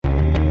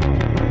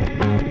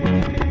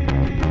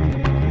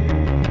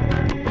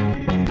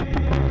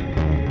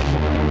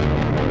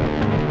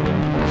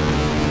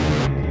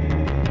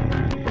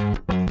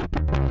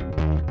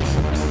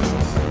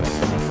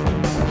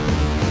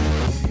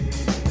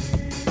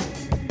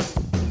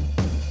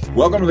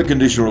Welcome to the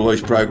Conditional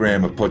Release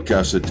Program, a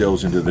podcast that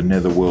delves into the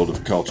netherworld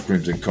of cults,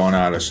 crims and con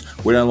artists.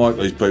 We don't like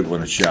these people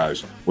and it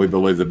shows. We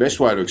believe the best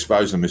way to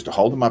expose them is to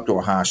hold them up to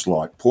a harsh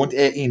light, point our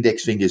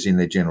index fingers in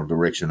their general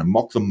direction and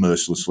mock them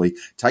mercilessly,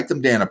 take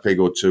them down a peg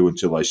or two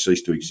until they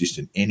cease to exist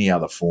in any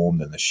other form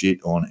than the shit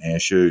on our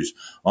shoes.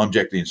 I'm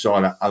Jack the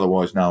Insider,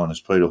 otherwise known as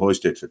Peter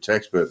Hoisted for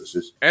tax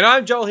purposes. And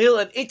I'm Joel Hill,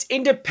 and it's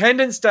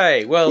Independence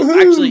Day. Well,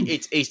 Woohoo! Actually,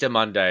 it's Easter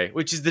Monday,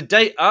 which is the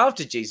day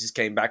after Jesus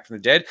came back from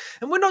the dead.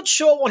 And we're not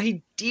sure what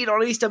he did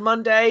on Easter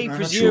Monday. No,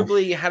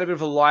 Presumably, he had a bit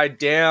of a lie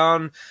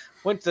down,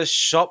 went to the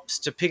shops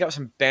to pick up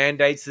some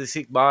Band-Aids to the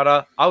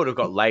stigmata. I would have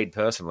got laid,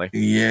 personally.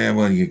 Yeah,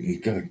 well, you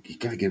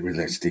gotta get rid of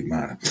that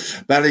stigmata.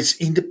 But it's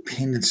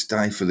Independence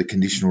Day for the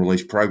Conditional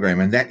Release Program,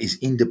 and that is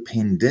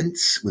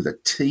independence with a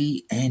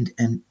T and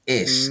an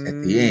S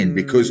at the end,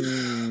 because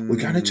we're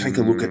going to take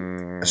a look at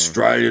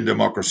Australian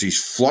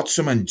democracy's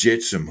flotsam and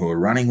jetsam who are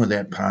running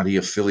without party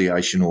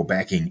affiliation or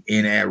backing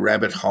in our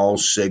rabbit hole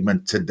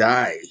segment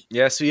today.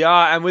 Yes, we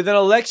are. And with an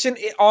election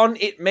on,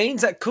 it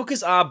means that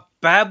cookers are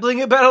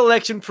babbling about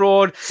election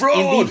fraud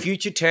in the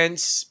future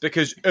tense,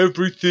 because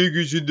everything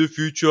is in the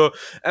future.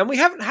 And we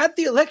haven't had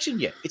the election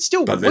yet. It's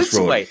still weeks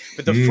away.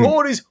 But the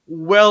fraud is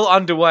well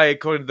underway,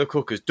 according to the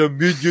cookers.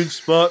 Dominion,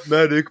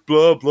 Smartmatic,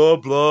 blah, blah,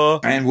 blah.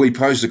 And we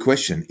pose the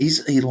question,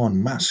 is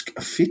Elon Musk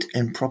a fit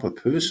and proper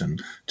person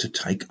to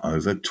take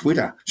over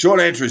Twitter? Short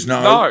answer is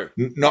no.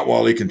 Not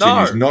while he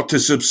continues not to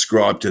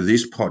subscribe to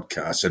this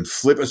podcast and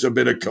flip us a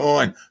bit of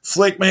coin.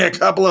 Flick me a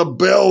couple of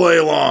bill,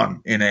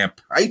 Elon, in our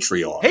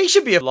Patreon. He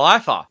should be a lifer.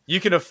 You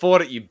can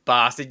afford it, you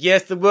bastard.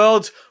 Yes, the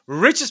world's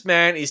richest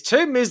man is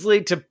too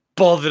miserly to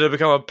bother to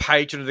become a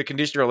patron of the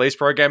Conditional Release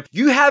Program.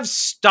 You have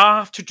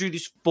staff to do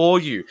this for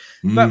you.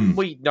 But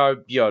we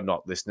know you're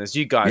not, listeners.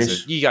 You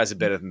guys are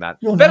better than that.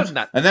 You're better not. than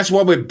that. And that's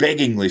why we're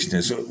begging,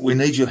 listeners. We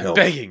need your help.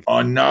 Begging.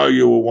 I know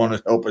you will want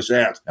to help us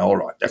out. Now, all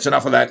right, that's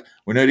enough of that.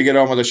 We need to get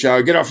on with the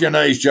show. Get off your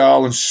knees,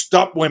 Joel, and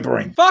stop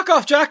whimpering. Fuck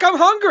off, Jack. I'm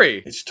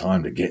hungry. It's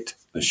time to get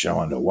the show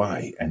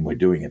underway, and we're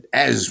doing it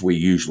as we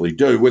usually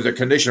do with the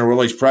Conditional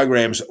Release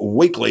Program's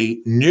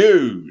weekly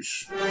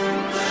news.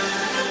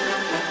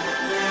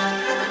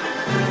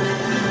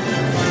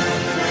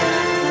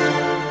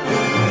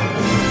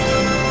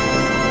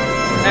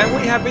 And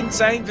we have been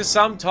saying for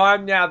some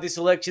time now this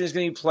election is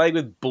going to be plagued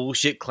with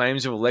bullshit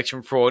claims of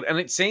election fraud, and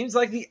it seems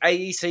like the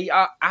AEC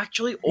are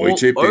actually all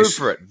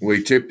over it.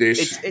 We tipped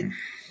this.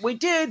 We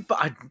did,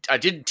 but I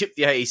didn't tip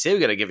the AEC. We're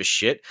going to give a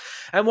shit.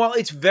 And while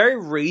it's very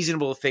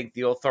reasonable to think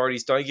the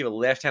authorities don't give a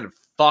left-handed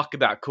fuck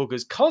about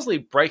cookers constantly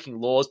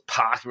breaking laws,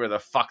 parking where the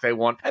fuck they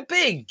want, and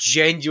being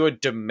genuine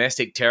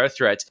domestic terror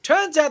threats,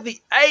 turns out the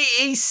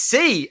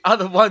AEC are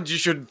the ones you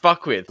shouldn't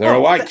fuck with. They're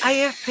awake. The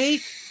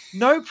AFP,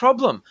 no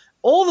problem.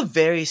 All the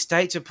various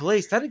states of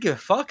police, they don't give a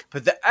fuck,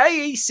 but the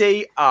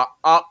AEC are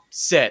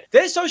upset.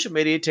 Their social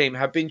media team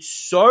have been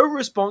so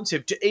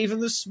responsive to even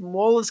the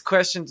smallest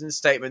questions and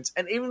statements,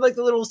 and even like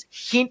the littlest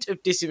hint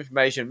of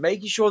disinformation,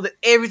 making sure that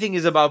everything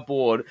is above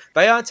board.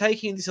 They are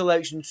taking this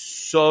election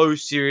so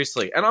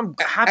seriously, and I'm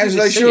happy to see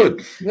it. As they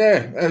should.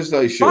 Yeah, as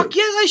they should. Fuck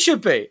yeah, they should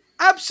be.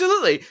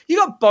 Absolutely. You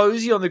got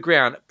Bosie on the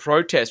ground,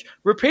 protest,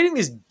 repeating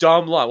this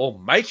dumb line, or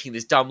making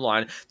this dumb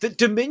line, that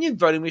Dominion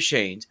voting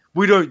machines,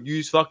 we don't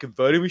use fucking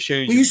voting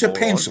machines. We use a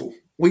pencil.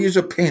 We use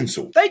a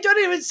pencil. They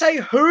don't even say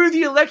who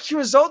the election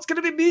result's going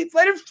to be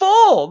manipulated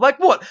for. Like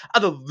what?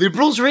 Are the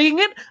Liberals rigging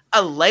it?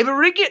 Are Labor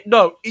rigging it?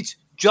 No, it's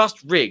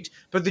just rigged.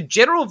 But the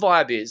general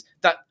vibe is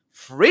that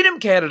Freedom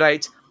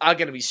candidates are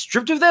going to be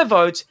stripped of their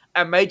votes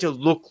and made to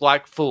look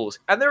like fools.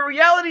 And the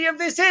reality of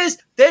this is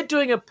they're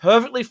doing a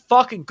perfectly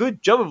fucking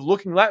good job of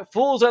looking like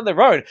fools on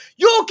their own.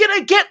 You're going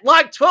to get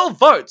like 12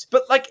 votes.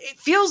 But like, it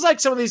feels like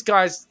some of these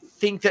guys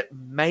think that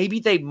maybe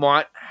they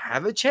might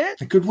have a chance.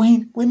 We could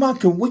win. We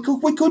could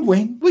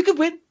win. We could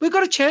win. We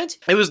got a chance.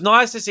 It was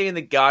nice to see in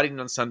The Guardian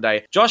on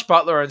Sunday, Josh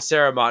Butler and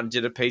Sarah Martin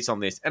did a piece on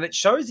this, and it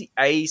shows the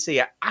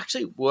AEC are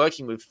actually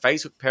working with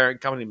Facebook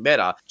parent company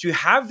Meta to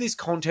have this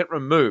content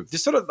removed.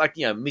 This sort of like,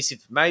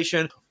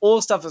 misinformation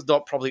or stuff that's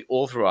not properly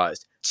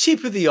authorized.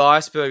 Tip of the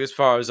iceberg as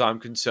far as I'm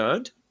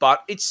concerned,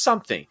 but it's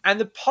something.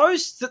 And the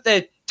posts that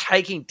they're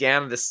taking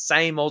down the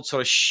same old sort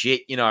of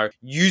shit,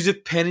 use a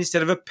pen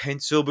instead of a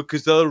pencil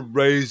because they'll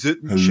erase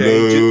it and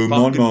change it.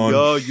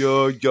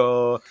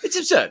 Yeah. It's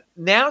absurd.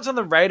 Now it's on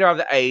the radar of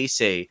the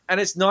AEC,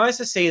 and it's nice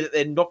to see that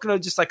they're not going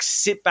to just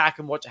sit back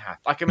and watch it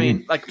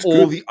happen. Like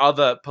all the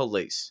other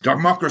police.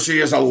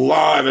 Democracy is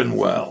alive and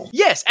well.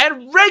 Yes,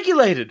 and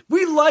regulated.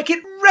 We like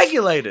it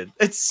regulated.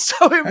 It's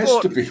so important. It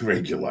has to be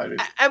regulated.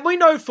 And we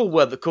know full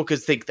well that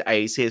cookers think the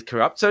AEC is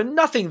corrupt, so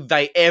nothing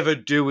they ever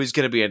do is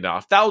going to be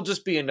enough. That'll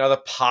just be another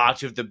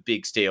part of the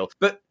big steal.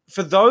 But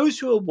for those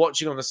who are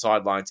watching on the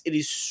sidelines, it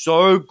is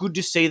so good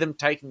to see them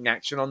taking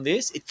action on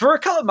this. For a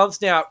couple of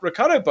months now,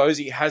 Ricardo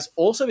Bozzi has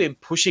also been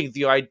pushing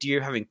the idea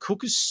of having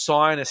cookers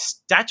sign a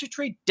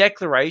statutory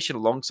declaration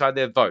alongside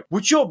their vote,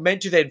 which you're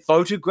meant to then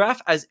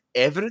photograph as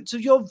evidence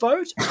of your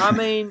vote. I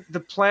mean, the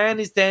plan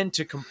is then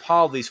to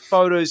compile these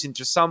photos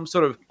into some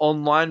sort of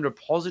online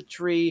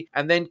repository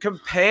and then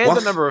compare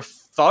the number of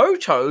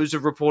photos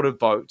of reported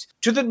votes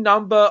to the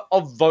number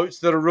of votes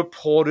that are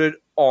reported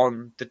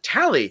on the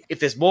tally. If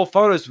there's more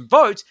photos than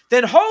votes,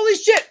 then holy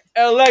shit,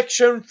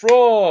 election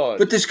fraud.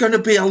 But there's going to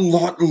be a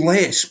lot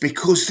less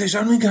because there's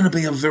only going to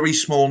be a very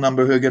small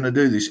number who are going to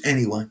do this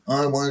anyway.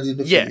 I wanted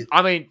to Yeah,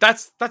 I mean,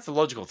 that's the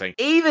logical thing.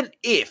 Even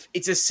if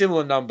it's a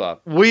similar number,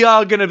 we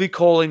are going to be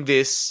calling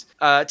this,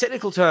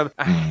 technical term,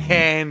 a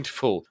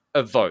handful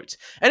of votes.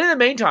 And in the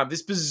meantime,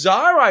 this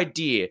bizarre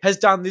idea has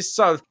done this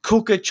sort of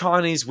cooker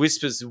Chinese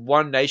whispers of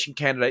One Nation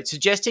candidate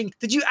suggesting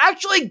that you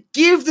actually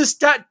give the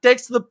stat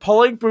decks to the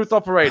polling booth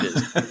operators.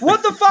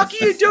 What the fuck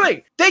are you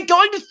doing? They're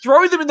going to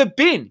throw them in the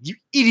bin, you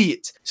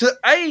idiot. So the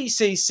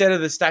AEC said of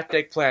the stat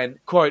deck plan,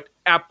 quote,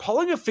 our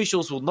polling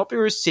officials will not be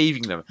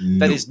receiving them.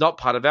 That is not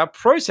part of our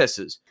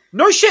processes.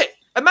 No shit.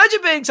 Imagine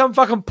being some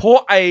fucking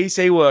poor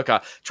AEC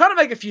worker trying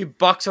to make a few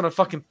bucks on a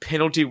fucking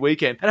penalty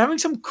weekend and having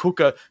some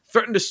cooker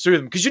threaten to sue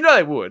them, because you know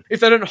they would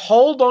if they don't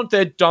hold on to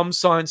their dumb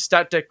signed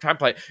stat deck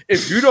template.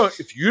 If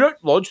you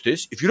don't lodge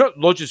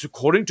this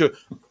according to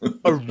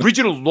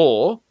original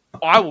law,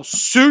 I will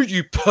sue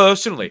you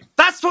personally.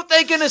 That's what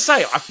they're going to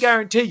say, I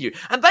guarantee you.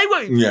 And they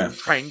won't be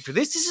trained for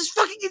this. This is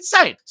fucking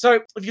insane.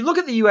 So if you look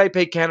at the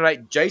UAP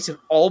candidate, Jason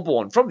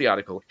Olborn, from the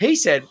article, he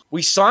said,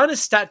 we sign a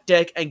stat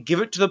deck and give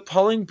it to the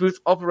polling booth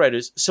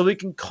operators so we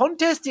can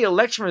contest the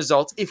election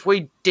results if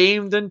we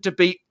deem them to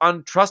be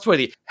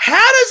untrustworthy. How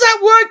does that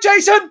work,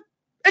 Jason?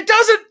 It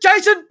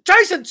doesn't,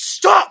 Jason,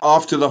 stop!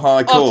 Off to the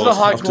High Court.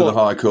 Off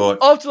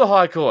to the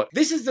High Court.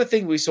 This is the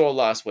thing we saw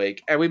last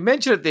week, and we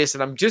mentioned this,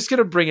 and I'm just going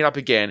to bring it up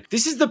again.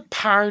 This is the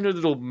paranoid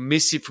little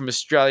missive from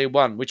Australia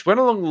One, which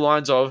went along the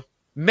lines of,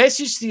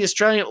 message to the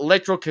Australian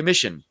Electoral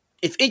Commission.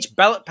 If each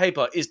ballot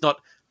paper is not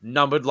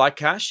numbered like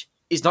cash,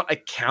 is not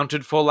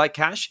accounted for like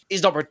cash,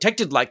 is not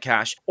protected like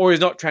cash, or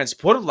is not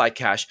transported like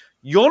cash,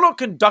 you're not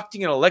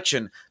conducting an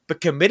election,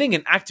 but committing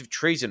an act of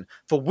treason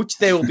for which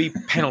there will be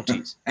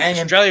penalties.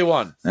 Australia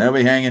One. They'll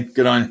be hanging.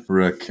 Good on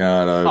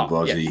Ricardo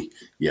Bozzi.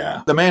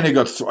 Yeah. The man who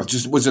got,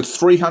 was it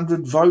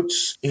 300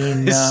 votes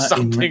in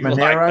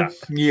Monero? Like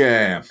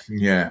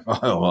Yeah.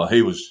 Oh, well,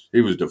 he was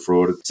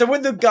defrauded. So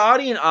when The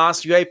Guardian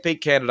asked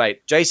UAP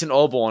candidate Jason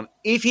Olborn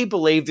if he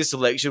believed this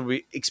election would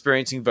be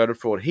experiencing voter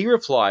fraud, he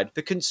replied,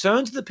 the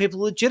concerns of the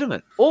people are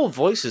legitimate. All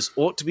voices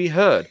ought to be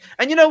heard.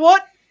 And you know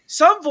what?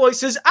 Some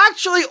voices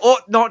actually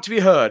ought not to be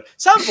heard.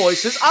 Some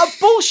voices are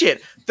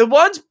bullshit. The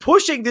ones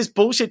pushing this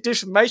bullshit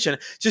disinformation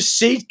to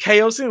seed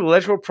chaos in the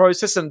electoral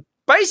process and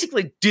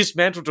basically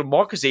dismantle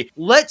democracy.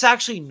 Let's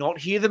actually not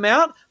hear them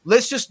out.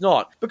 Let's just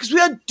not. Because we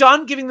are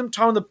done giving them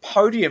time on the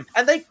podium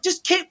and they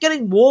just keep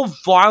getting more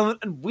violent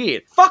and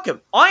weird. Fuck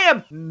them. I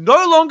am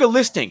no longer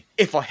listening,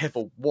 if I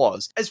ever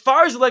was. As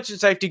far as election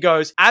safety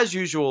goes, as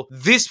usual,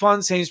 this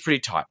one seems pretty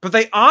tight. But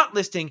they aren't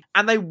listening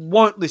and they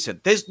won't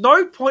listen. There's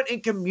no point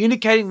in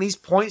communicating these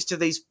points to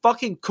these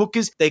fucking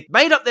cookers. They've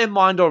made up their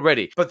mind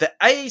already. But the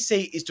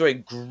AEC is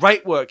doing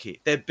great work here.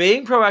 They're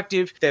being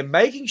proactive. They're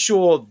making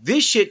sure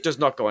this shit does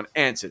not go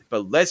unanswered.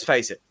 But let's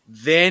face it,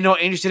 they're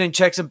not interested in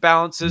checks and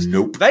balances.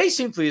 Nope. They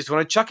simply just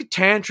want to chuck a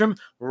tantrum,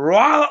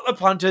 rile up the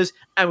punters,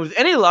 and with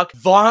any luck,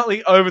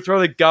 violently overthrow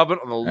the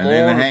government on the lawn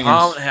of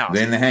Parliament House.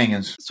 Then the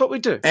hangers. That's what we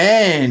do.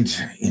 And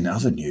in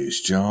other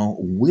news, Joel,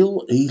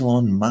 will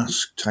Elon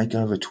Musk take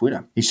over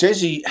Twitter? He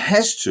says he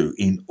has to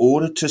in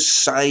order to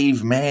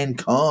save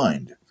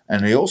mankind.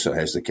 And he also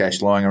has the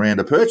cash lying around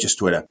to purchase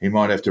Twitter. He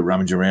might have to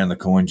rummage around the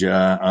coin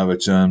jar,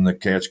 overturn the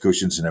couch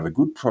cushions and have a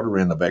good prod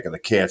around the back of the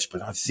couch.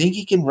 But I think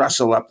he can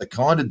rustle up the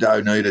kind of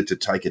dough needed to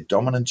take a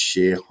dominant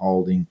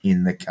shareholding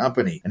in the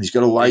company. And he's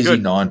got a lazy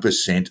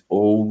 9%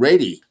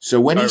 already.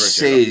 So when he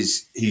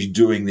says he's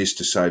doing this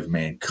to save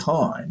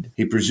mankind,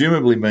 he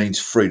presumably means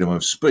freedom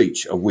of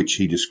speech, of which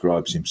he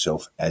describes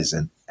himself as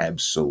an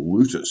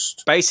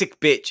absolutist.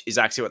 Basic bitch is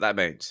actually what that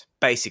means.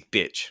 Basic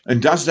bitch. And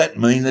does that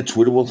mean that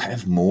Twitter will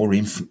have more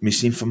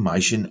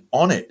misinformation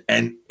on it?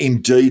 And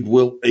indeed,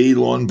 will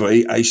Elon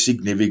be a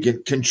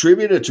significant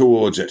contributor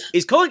towards it?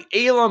 Is calling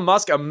Elon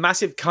Musk a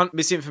massive cunt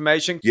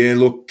misinformation? Yeah,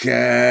 look,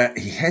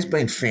 he has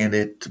been found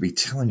out to be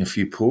telling a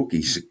few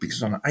porkies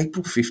because on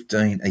April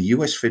 15, a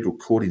US federal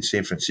court in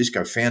San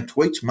Francisco found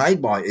tweets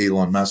made by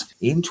Elon Musk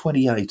in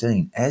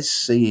 2018 as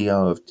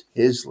CEO of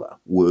Tesla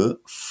were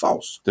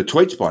false. The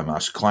tweets by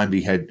Musk claimed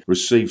he had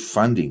received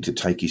funding to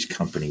take his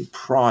company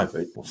private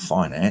or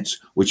finance,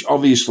 which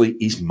obviously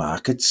is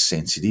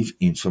market-sensitive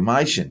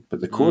information. But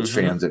the court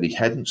found that he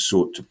hadn't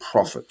sought to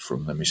profit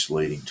from the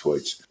misleading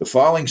tweets. The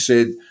filing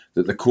said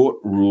that the court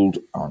ruled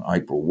on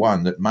April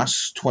 1 that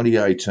Musk's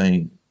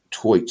 2018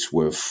 tweets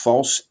were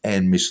false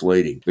and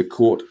misleading. The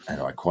court,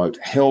 and I quote,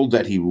 held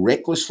that he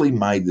recklessly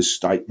made the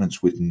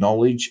statements with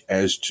knowledge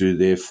as to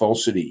their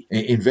falsity.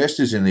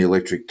 Investors in the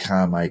electric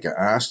car maker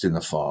asked in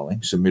the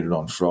filing, submitted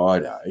on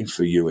Friday,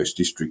 for US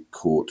District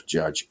Court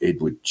Judge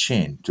Edward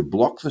Chen to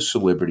block the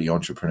celebrity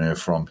entrepreneur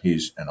from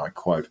his, and I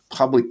quote,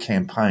 public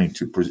campaign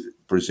to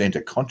present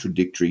a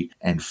contradictory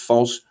and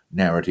false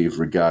narrative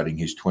regarding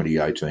his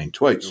 2018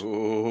 tweets.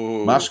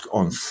 Ooh. Musk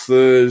on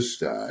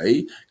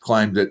Thursday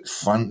claimed that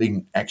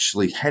funding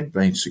actually had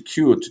been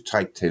secured to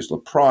take Tesla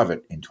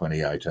private in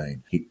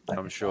 2018.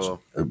 I'm sure.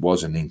 It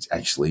wasn't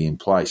actually in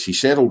place. He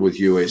settled with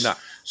US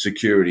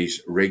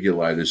securities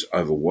regulators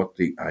over what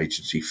the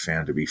agency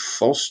found to be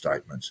false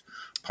statements,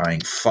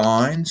 paying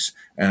fines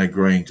and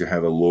agreeing to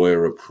have a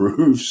lawyer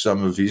approve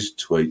some of his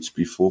tweets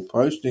before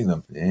posting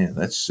them. Yeah,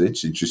 that's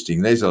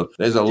interesting. There's a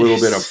little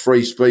bit of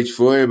free speech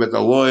for you, but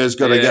the lawyer's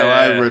got to go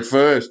over it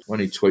first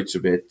when he tweets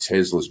about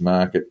Tesla's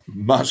market.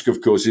 Musk,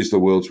 of course, is the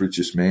world's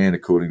richest man,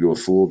 according to a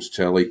Forbes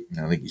tally.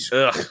 I think he's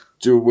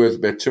worth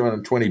about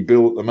 $220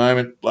 billion at the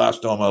moment.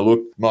 Last time I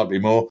looked, might be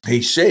more.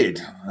 He said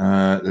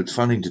that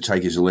funding to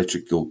take his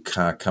electrical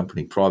car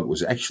company private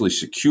was actually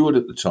secured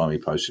at the time he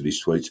posted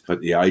his tweets, but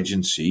the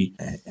agency,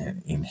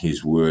 in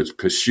his words,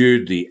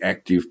 pursued the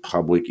active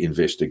public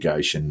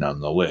investigation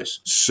nonetheless.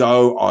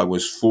 So I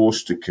was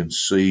forced to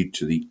concede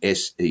to the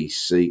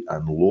SEC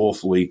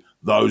unlawfully.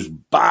 Those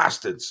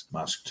bastards,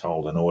 Musk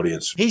told an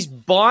audience. He's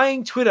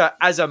buying Twitter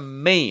as a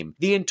meme.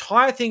 The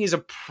entire thing is a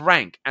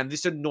prank, and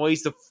this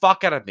annoys the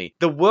fuck out of me.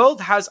 The world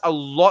has a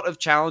lot of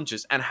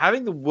challenges, and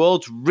having the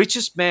world's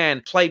richest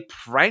man play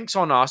pranks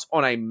on us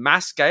on a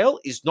mass scale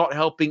is not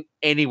helping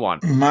anyone.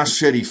 Musk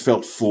said he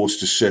felt forced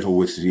to settle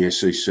with the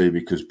SEC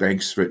because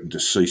banks threatened to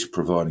cease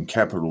providing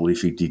capital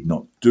if he did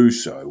not do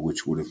so,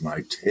 which would have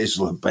made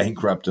Tesla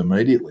bankrupt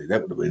immediately.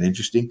 That would have been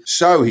interesting.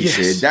 So he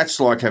said, that's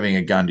like having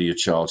a gun to your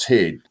child's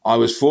head. I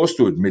was forced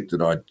to admit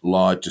that I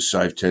lied to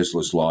save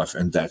Tesla's life,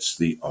 and that's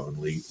the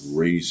only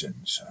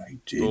reason. So he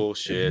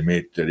did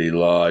admit that he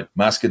lied.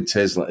 Musk and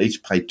Tesla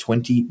each paid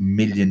 $20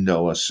 million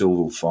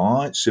civil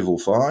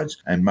fines,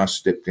 and Musk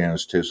stepped down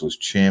as Tesla's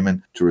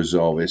chairman to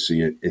resolve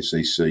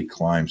SEC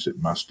claims that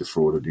Musk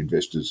defrauded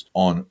investors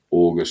on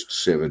August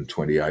 7,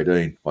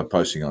 2018, by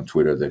posting on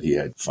Twitter that he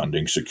had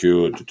funding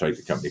secured to take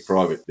the company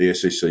private. The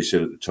SEC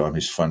said at the time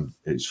his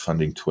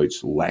funding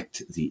tweets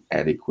lacked the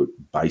adequate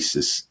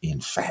basis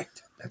in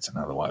fact. That's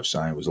another way of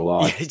saying it was a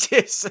lie.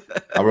 Yes.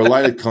 A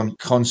related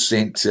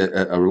consent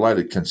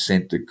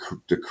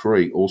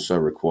decree also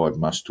required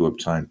Musk to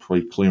obtain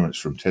pre-clearance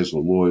from Tesla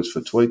lawyers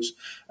for tweets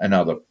and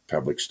other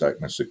public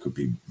statements that could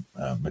be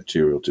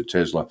material to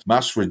Tesla.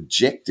 Musk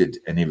rejected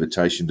an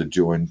invitation to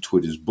join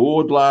Twitter's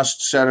board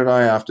last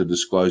Saturday after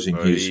disclosing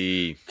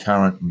his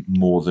current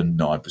more than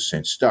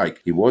 9%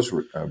 stake. He was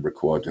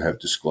required to have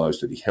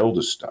disclosed that he held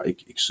a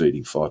stake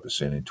exceeding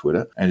 5% in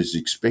Twitter and is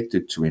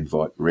expected to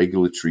invite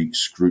regulatory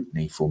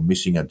scrutiny for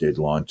missing a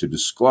deadline to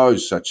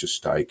disclose such a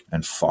stake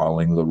and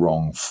filing the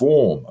wrong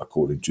form,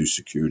 according to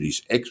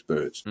securities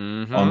experts.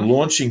 Mm-hmm. On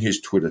launching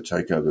his Twitter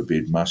takeover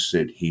bid, Musk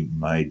said he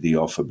made the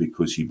offer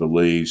because he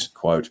believes,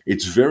 quote,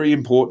 it's very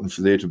important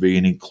for there to be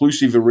an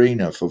inclusive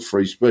arena for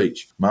free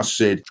speech. Musk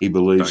said he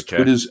believes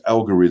Twitter's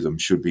algorithm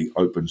should be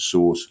open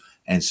source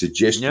and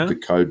suggested the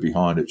code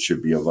behind it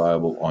should be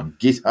available on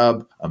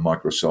GitHub, a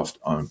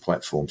Microsoft-owned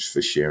platform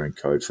for sharing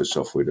code for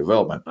software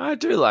development. I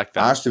do like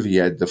that. Asked if he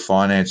had the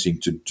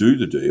financing to do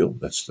the deal,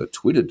 that's the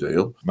Twitter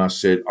deal,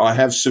 Musk said, I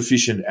have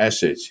sufficient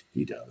assets.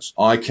 He does.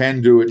 I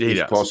can do it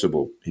if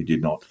possible. He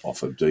did not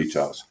offer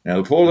details.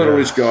 Now, the poor little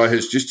rich guy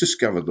has just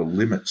discovered the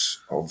limits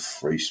of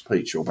free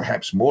speech, or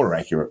perhaps more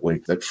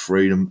accurately, that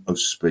freedom of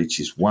speech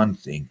is one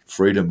thing.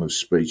 Freedom of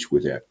speech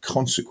without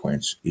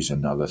consequence is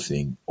another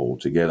thing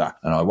altogether.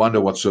 And I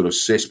wonder what sort of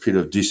cesspit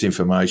of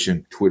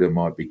disinformation Twitter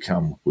might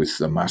become with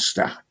the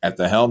Muster at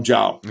the helm,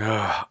 Joel.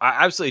 I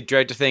absolutely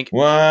dread to think.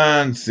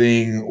 One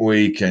thing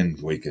we can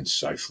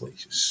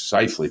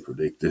safely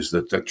predict is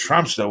that the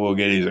Trumpster will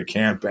get his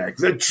account back.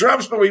 The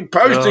Trumpster will be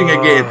posting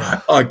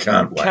again. I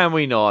can't wait. Can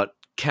we not?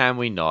 Can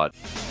we not?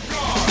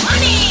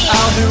 Money!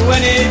 I'll do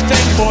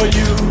anything for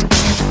you.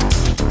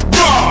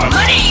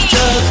 Money!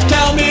 Just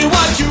tell me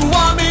what you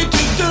want me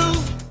to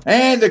do.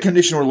 And the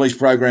conditional release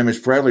program is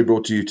proudly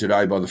brought to you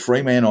today by the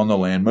Free Man on the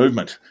Land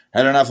movement.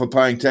 Had enough of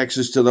paying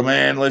taxes to the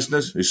man,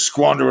 listeners, who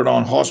squander it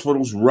on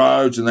hospitals,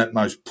 roads, and that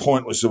most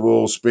pointless of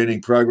all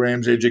spending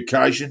programs,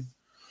 education?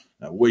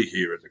 Now, we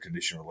here at the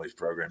conditional release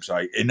program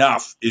say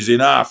enough is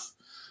enough.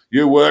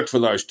 You worked for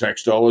those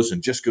tax dollars,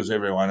 and just because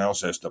everyone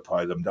else has to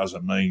pay them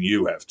doesn't mean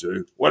you have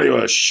to. What are you,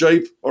 a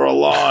sheep or a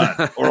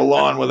lion? Or a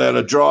lion without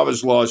a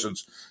driver's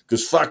license?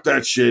 Because fuck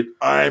that shit.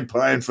 I ain't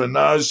paying for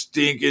no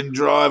stinking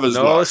driver's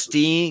license. No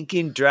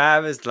stinking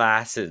driver's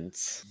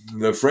license.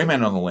 The Free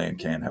Man on the Land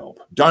can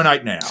help.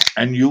 Donate now,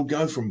 and you'll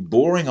go from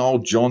boring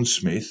old John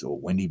Smith or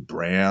Wendy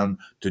Brown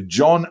to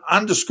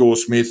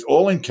John_Smith,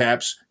 all in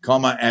caps,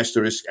 comma,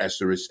 asterisk,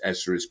 asterisk,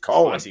 asterisk,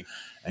 colon. Spicy.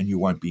 And you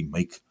won't be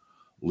meek,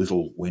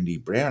 little Wendy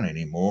Brown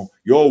anymore.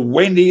 You're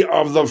Wendy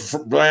of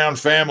the Brown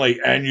family,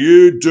 and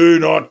you do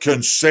not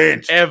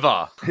consent.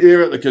 Ever.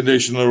 Here at the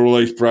Conditional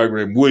Release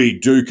Program, we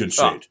do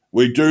consent. Oh.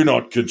 We do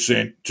not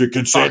consent to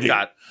consenting.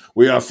 Fuck that.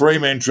 We are free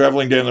men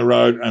travelling down the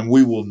road, and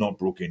we will not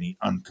brook any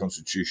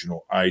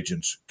unconstitutional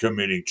agents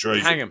committing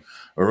treason. Hang 'em.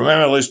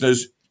 Remember,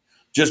 listeners,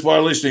 just by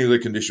listening to the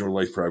Conditional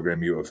Release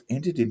Program, you have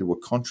entered into a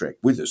contract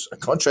with us, a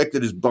contract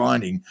that is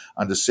binding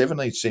under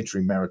 17th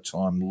century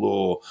maritime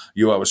law.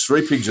 You owe us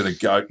 3 pigs and a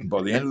goat, and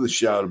by the end of the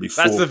show, it'll be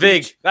 4 That's the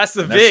pigs. vig. That's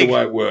the And vig. That's the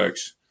way it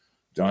works.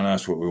 Don't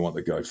ask what we want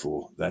the goat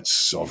for. That's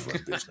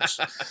sovereign business.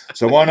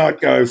 So why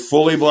not go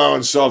fully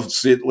blown soft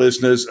sit,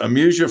 listeners?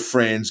 Amuse your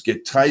friends,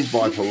 get tased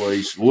by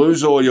police,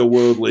 lose all your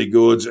worldly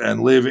goods,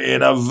 and live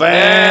in a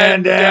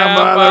van down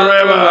by the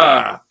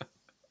river.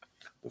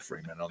 The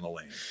free man on the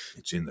land.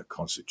 It's in the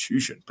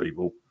Constitution,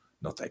 people.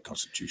 Not that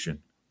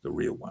Constitution, the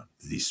real one.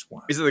 This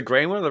one. Is it the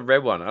green one or the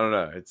red one? I don't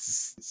know.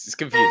 It's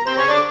confusing.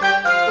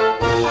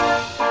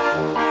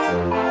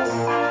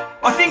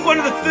 I think one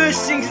of the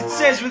first things it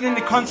says within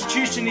the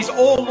Constitution is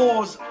all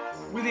laws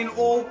within.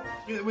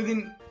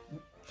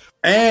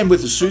 And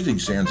with the soothing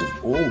sounds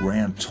of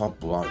all-round top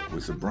bloke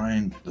with a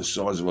brain the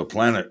size of a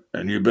planet,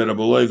 and you better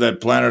believe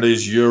that planet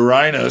is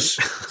Uranus,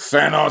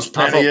 Thanos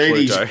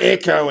Panaides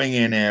echoing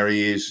in our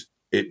ears,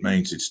 it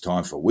means it's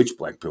time for Which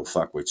Black Pill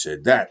Fuckwit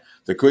Said That,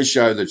 the quiz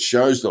show that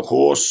shows the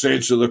horse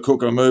sense of the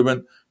cooker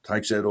movement,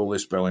 takes out all their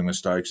spelling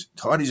mistakes,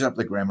 tidies up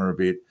the grammar a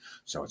bit,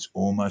 so it's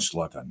almost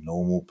like a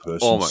normal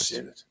person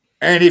said it.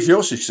 And if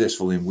you're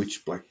successful in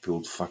Which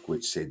Black-Pilled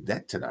Fuckwit Said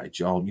That today,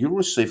 Joel, you'll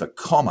receive a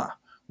comma,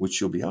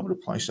 which you'll be able to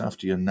place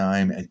after your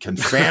name and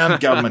confound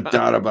government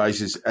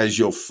databases as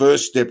your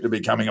first step to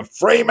becoming a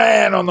free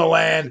man on the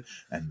land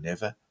and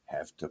never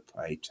have to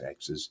pay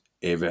taxes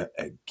ever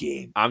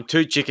again. I'm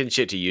too chicken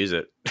shit to use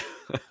it.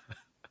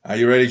 Are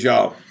you ready,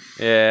 Joel?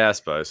 Yeah, I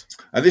suppose.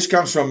 This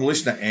comes from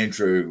listener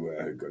Andrew,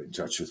 who got in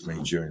touch with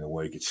me during the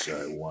week. It's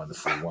a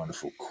wonderful,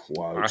 wonderful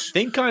quote. I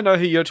think I know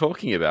who you're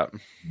talking about.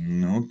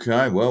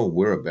 Okay, well,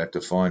 we're about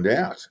to find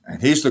out.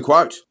 And here's the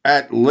quote.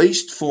 At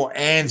least for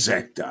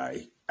Anzac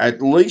Day, at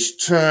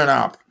least turn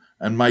up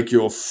and make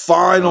your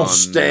final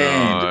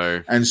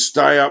stand and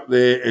stay up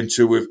there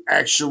until we've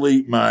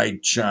actually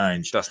made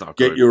change. That's not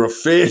good. Get your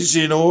affairs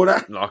in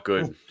order. Not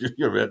good.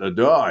 You're about to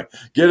die.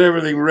 Get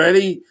everything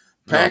ready.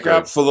 Pack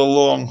up for the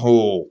long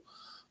haul.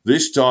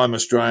 This time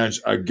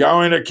Australians are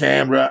going to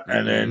Canberra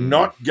and they're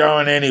not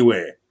going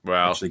anywhere.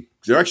 Well,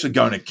 they're actually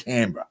going to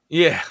Canberra.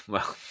 Yeah,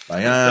 well.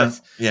 They are.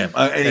 Yeah.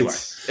 Anyway.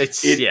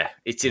 It's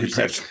interesting.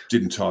 Perhaps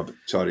didn't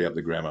tidy up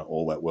the grammar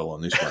all that well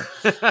on this one.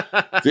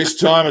 This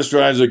time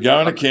Australians are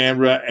going to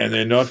Canberra and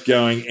they're not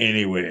going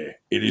anywhere.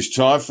 It is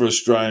time for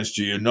Australians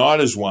to unite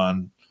as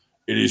one.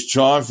 It is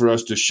time for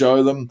us to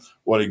show them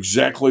what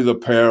exactly the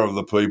power of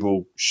the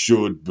people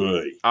should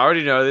be. I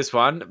already know this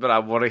one, but I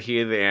want to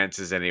hear the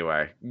answers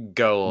anyway.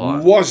 Go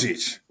on. Was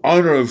it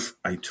owner of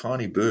a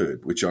tiny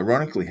bird, which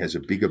ironically has a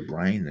bigger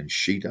brain than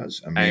she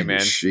does, a man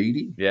named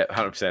Sheedy? Yeah,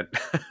 100%.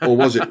 Or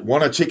was it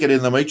won a ticket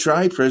in the meat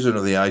tray, president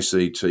of the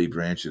ACT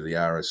branch of the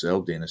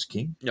RSL, Dennis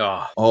King?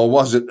 Oh. Or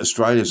was it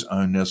Australia's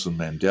own Nelson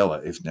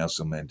Mandela, if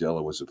Nelson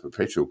Mandela was a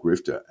perpetual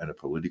grifter and a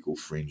political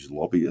fringe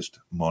lobbyist,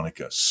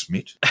 Monica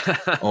Smith?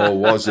 Or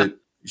was it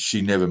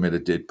she never met a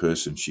dead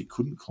person she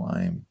couldn't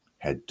claim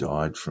had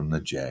died from the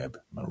jab,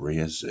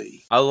 Maria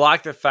Z? I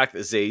like the fact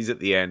that Z's at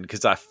the end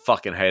because I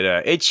fucking hate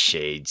her. It's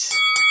Sheeds.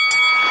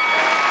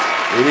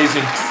 It is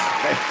in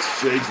fact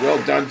Sheeds.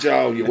 Well done,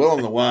 Joel. You're well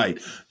on the way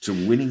to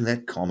winning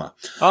that comma.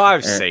 Oh,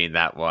 I've seen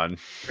that one.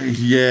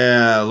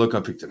 Yeah, look,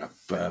 I picked it up.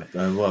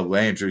 Well,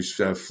 Andrew's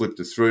flipped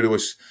it through to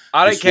us.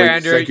 I don't care,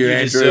 Andrew. You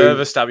deserve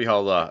a stubby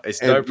holder.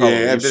 It's no problem.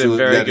 Yeah, You've been a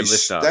very good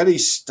listener. That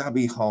is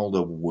stubby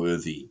holder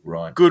worthy,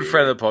 right? Good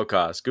friend of the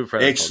podcast. Good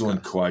friend.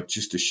 Excellent quote,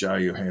 just to show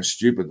you how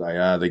stupid they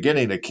are. They're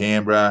getting to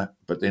Canberra,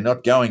 but they're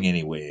not going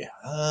anywhere.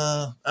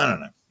 I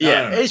don't know.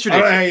 Yeah, it's ridiculous. I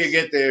don't know how you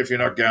get there if you're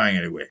not going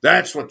anywhere.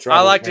 That's what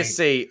troubles I like me. to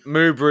see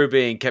Moo Brew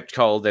being kept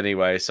cold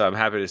anyway, so I'm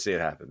happy to see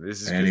it happen.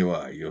 This is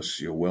anyway.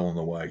 You're well on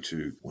the way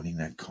to winning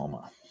that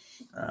comma.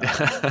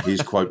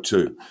 Here's quote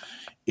 2.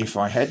 If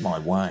I had my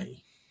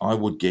way, I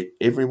would get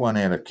everyone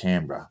out of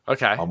Canberra.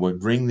 Okay. I would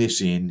bring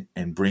this in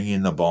and bring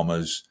in the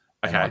bombers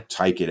and I'd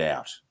take it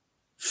out.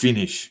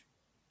 Finish.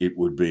 It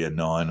would be a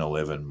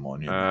 9/11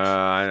 monument.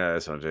 I know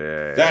this one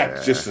too.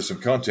 That, just for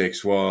some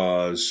context,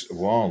 was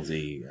while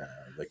the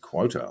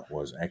quota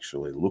was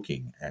actually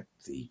looking at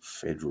the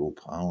federal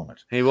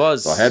parliament. He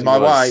was. If I had my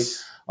way,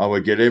 I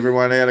would get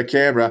everyone out of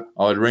Canberra.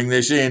 I would ring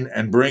this in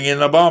and bring in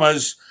the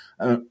bombers.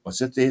 Was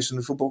that the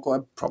Essendon Football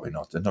Club? Probably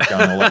not. They're not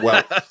going all that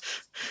well.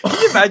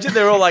 Can you imagine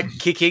they're all like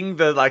kicking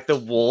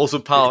the walls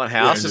of Parliament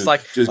House? Just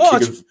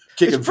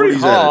kicking it's pretty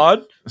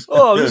hard.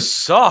 Oh, this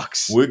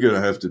sucks. We're going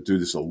to have to do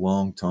this a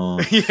long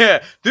time.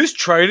 Yeah, this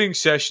training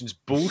session's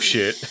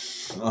bullshit.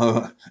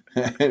 So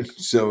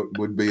it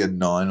would be a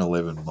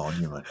 9/11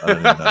 monument. I don't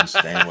even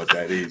understand what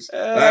that is.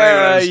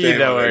 You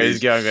know where he's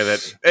going with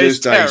it.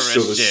 Just it's a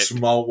sort of shit.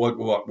 small.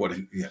 What?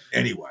 Yeah.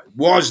 Anyway,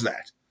 was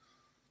that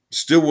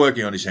Still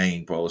working on his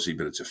hanging policy,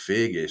 but it's a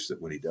fair guess that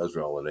when he does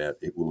roll it out,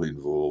 it will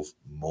involve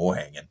more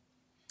hanging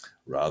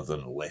rather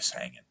than less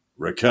hanging.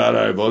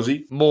 Ricardo,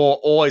 Bozzy? More,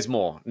 always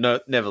more. No,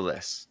 never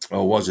less.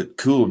 Oh, was it?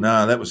 Cool.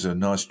 No, that was a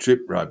nice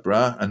trip, right,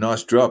 brah? A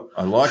nice drop.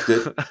 I liked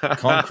it.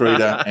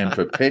 Concreter and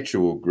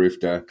perpetual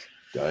grifter,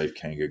 Dave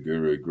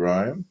Kangaroo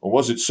Graham. Or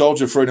was it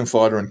soldier, freedom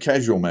fighter and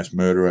casual mass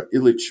murderer,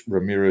 Ilich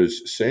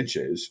Ramirez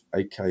Sanchez,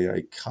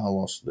 a.k.a.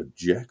 Carlos the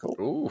Jackal?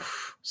 Ooh,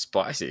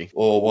 spicy.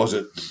 Or was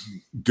it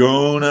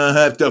gonna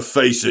have to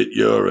face it,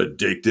 you're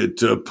addicted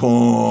to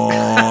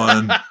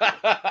porn?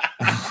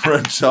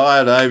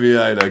 Retired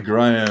aviator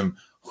Graham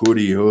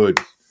Hoodie Hood.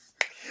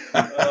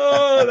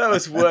 Oh, that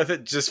was worth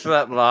it just for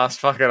that last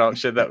fucking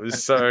option. That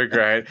was so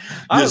great.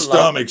 Your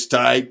stomach's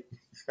tight.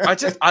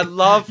 I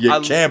love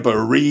your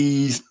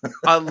camperees.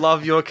 I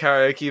love your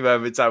karaoke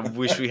moments. I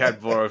wish we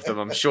had more of them.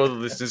 I'm sure the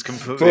listeners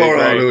completely Poor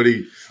agree. old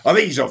Hoodie. I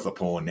think he's off the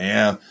porn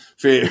now.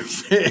 Fair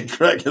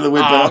crack of the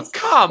whip. Oh,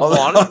 come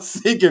on. I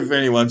think if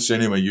anyone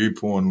sent him a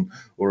YouPorn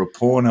or a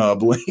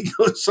Pornhub link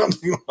or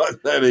something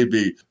like that,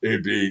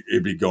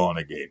 he'd be gone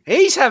again.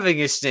 He's having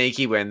a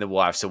sneaky when the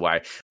wife's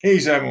away.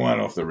 He's having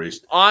one off the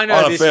wrist. I know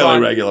on this a fairly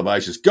one. regular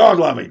basis. God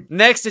love him.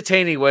 Next to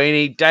Teeny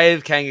Weenie,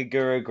 Dave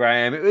Kangaroo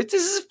Graham. This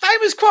is a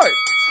famous quote.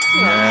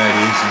 Yeah,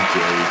 it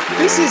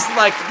is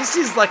indeed. This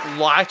is like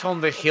light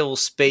on the hill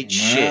speech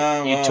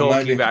shit you're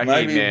talking about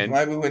here, man.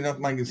 Maybe we're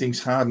not making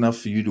things hard enough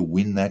for you to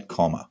win that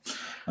comma.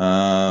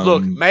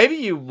 Look, maybe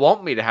you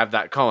want me to have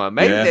that comma.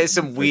 Maybe there's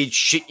some weird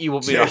shit you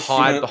want me to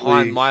hide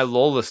behind my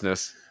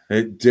lawlessness.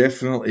 It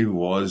definitely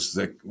was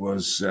the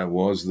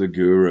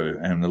guru,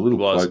 and the little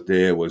quote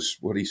there was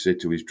what he said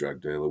to his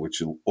drug dealer, which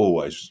will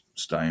always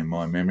stay in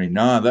my memory.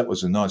 No, that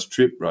was a nice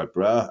trip, right,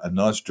 brah? A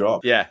nice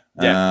drop. Yeah.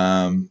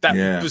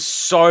 That was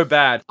so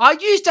bad. I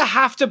used to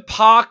have to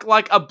park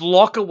like a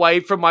block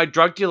away from my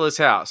drug dealer's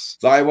house.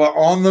 They were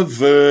on the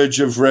verge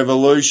of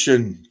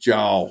revolution,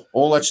 Joel.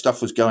 All that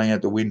stuff was going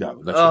out the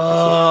window. That's what I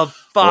thought.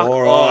 Fuck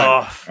all right.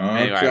 off.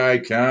 Okay,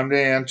 Anyway. Calm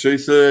down.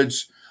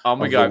 2/3. On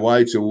we of go. the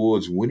way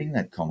towards winning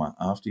that comma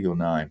after your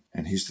name.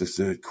 And here's the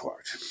third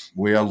quote.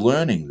 We are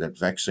learning that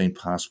vaccine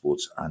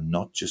passports are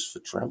not just for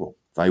travel.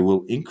 They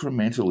will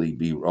incrementally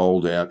be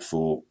rolled out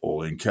for,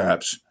 all in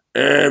caps,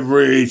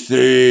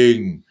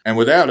 everything. And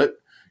without it,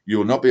 you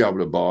will not be able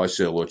to buy,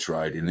 sell or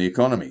trade in the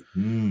economy.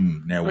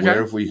 Now,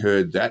 where have we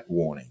heard that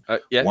warning?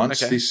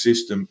 Once this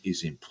system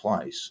is in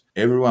place,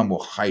 everyone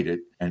will hate it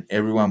and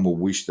everyone will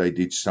wish they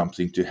did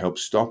something to help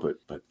stop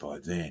it. But by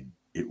then,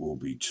 it will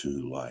be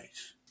too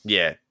late.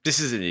 Yeah,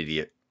 this is an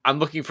idiot. I'm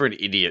looking for an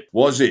idiot.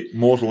 Was it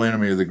mortal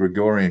enemy of the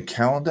Gregorian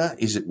calendar?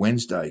 Is it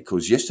Wednesday?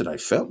 Because yesterday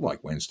felt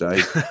like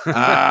Wednesday.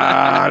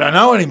 I don't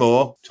know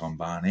anymore. Tom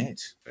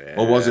Barnett. Yeah.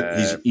 Or was it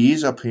his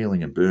ears are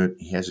peeling and burnt?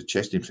 He has a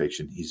chest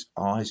infection. His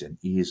eyes and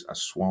ears are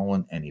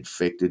swollen and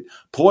infected.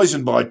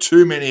 Poisoned by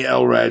too many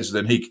LRADs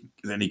than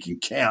he can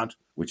count,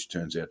 which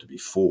turns out to be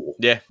 4.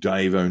 Yeah.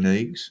 Dave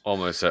O'Neiggs.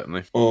 Almost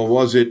certainly. Or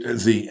was it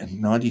the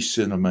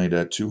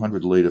 90-centimetre,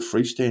 200-litre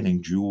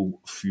freestanding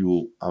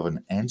dual-fuel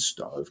oven and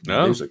stove?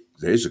 No.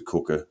 There's a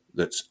cooker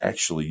that's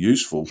actually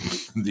useful.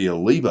 The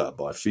Aliba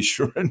by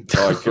Fisher and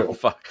Paykel. Oh,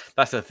 fuck.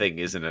 That's a thing,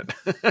 isn't it?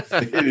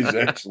 It is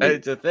actually.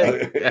 It's a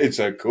thing. It's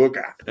a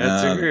cooker.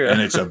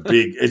 And it's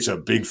a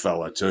big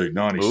fella too.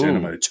 90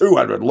 centimetre,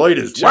 200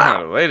 litres.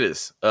 200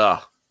 litres.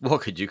 Oh.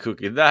 What could you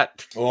cook in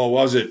that? Or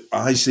was it,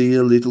 I see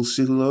a little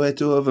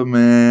silhouette of a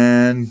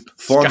man.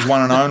 Fonz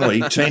one and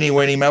only, teeny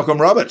weeny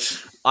Malcolm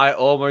Roberts. I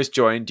almost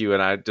joined you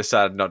and I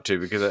decided not to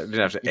because I didn't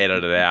have to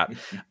edit it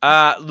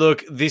out.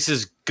 Look, this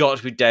has got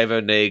to be Dave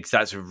O'Neiggs.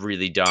 That's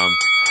really dumb.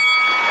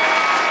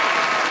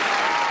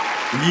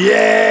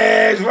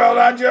 Yes, well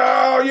done,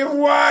 Joel. You've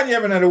won. You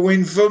haven't had a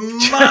win for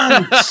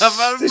months.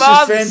 This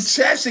is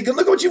fantastic. And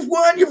look what you've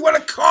won. You've won a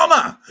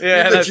comma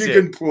that you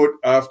can put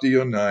after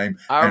your name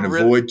and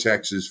avoid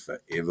taxes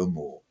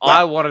forevermore.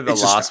 I wanted the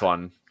last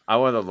one. I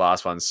wanted the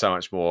last one so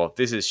much more.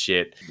 This is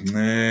shit.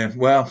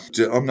 Well,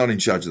 I'm not in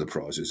charge of the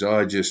prizes.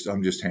 I'm just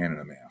handing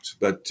them out.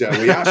 But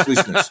we asked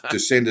listeners to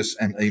send us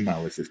an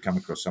email if they've come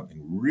across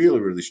something really,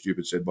 really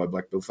stupid said by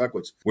Black Bill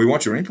Fuckwits. We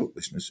want your input,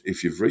 listeners.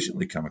 If you've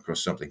recently come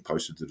across something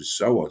posted that is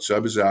so odd, so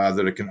bizarre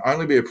that it can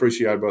only be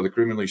appreciated by the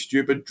criminally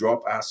stupid,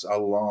 drop us a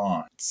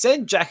line.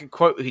 Send Jack a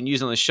quote we can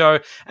use on the show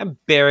and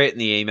bury it in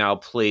the email,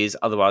 please.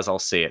 Otherwise, I'll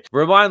see it.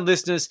 Remind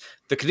listeners,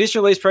 the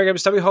conditional release program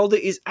stubby holder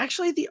is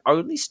actually the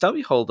only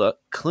stubby holder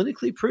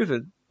clinically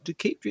proven to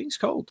keep drinks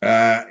cold.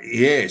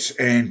 Yes,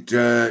 and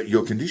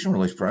your conditional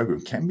release program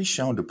can be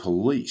shown to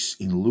police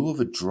in lieu of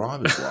a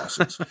driver's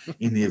license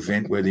in the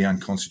event where the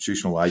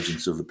unconstitutional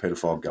agents of the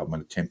pedophile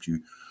government attempt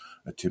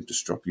to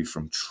stop you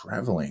from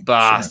travelling.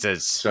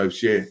 Bastards. So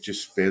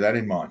just bear that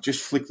in mind.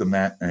 Just flick the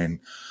mat and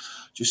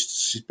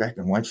just sit back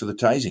and wait for the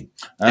tasing.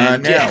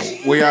 Now,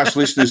 we ask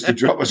listeners to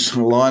drop us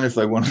a line if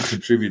they want to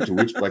contribute to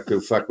which Black Bill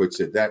Fuckwit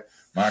said that.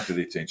 Mark to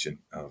the attention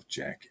of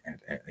Jack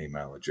at our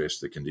email address,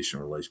 the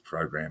conditional release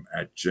program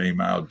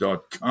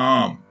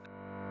 @gmail.com.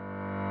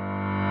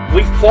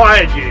 We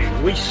fired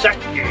you, we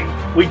sacked you,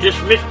 we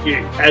dismissed you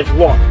as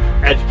what?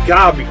 as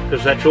garbage,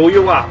 because that's all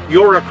you are.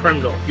 You're a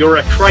criminal, you're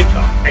a traitor,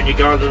 and you're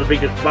going to the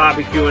biggest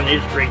barbecue in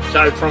history.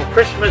 So from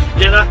Christmas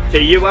dinner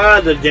to you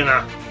are the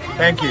dinner.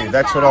 Thank you.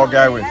 That's what I'll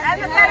go with.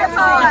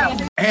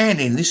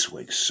 And in this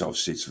week's Sov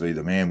Sits v.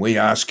 the Man, we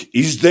ask,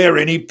 is there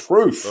any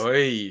proof?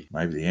 Oi.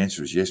 Maybe the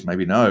answer is yes,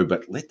 maybe no,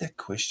 but let that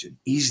question,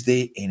 is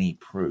there any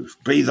proof,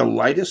 be the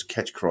latest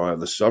catch cry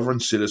of the sovereign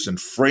citizen,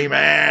 free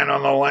man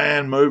on the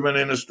land movement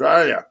in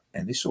Australia.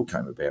 And this all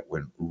came about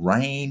when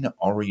Rain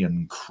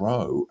Orion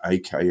Crow,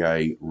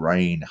 a.k.a.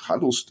 Rain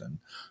Huddleston,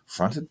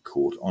 fronted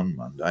court on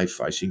Monday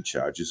facing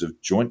charges of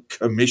joint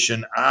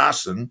commission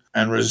arson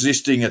and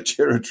resisting a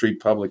territory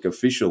public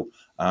official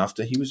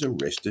after he was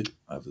arrested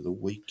over the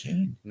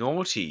weekend.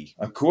 Naughty.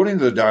 According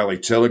to the Daily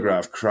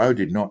Telegraph, Crow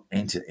did not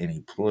enter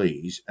any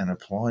pleas and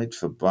applied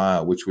for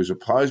bail, which was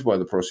opposed by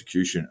the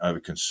prosecution over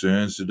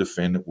concerns the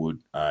defendant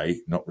would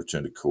A, not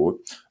return to court,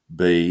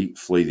 B,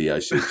 flee the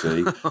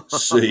ACT,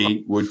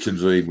 C, would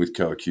convene with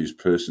co-accused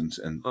persons,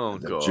 and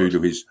that due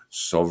to his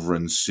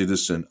sovereign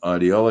citizen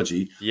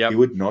ideology, he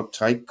would not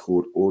take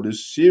court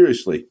orders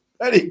seriously.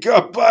 And he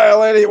got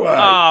bail anyway.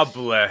 Ah,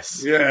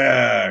 bless.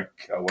 Yeah.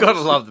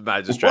 Gotta love the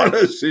magistrate. What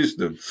a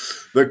system.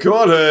 The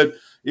court heard,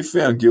 if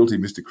found guilty,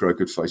 Mr. Crow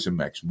could face a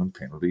maximum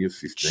penalty of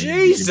 15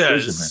 years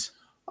imprisonment.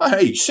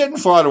 Hey, setting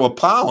fire to a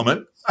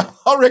parliament,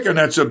 I reckon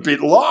that's a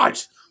bit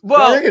light.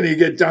 Well, I reckon you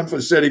get done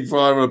for setting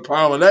fire to a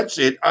parliament. That's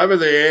it. Over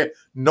there,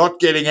 not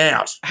getting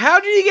out. How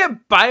do you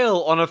get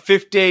bail on a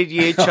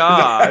 15-year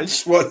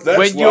charge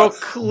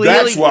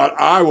That's what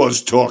I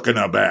was talking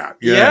about.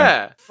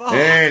 Yeah.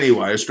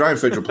 Anyway, Australian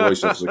Federal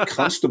Police Officer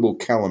Constable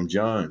Callum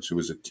Jones, who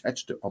was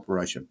attached to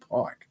Operation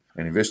Pike,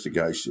 an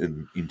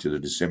investigation into the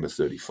December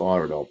 30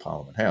 fire at Old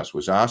Parliament House,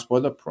 was asked by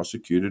the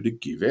prosecutor to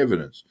give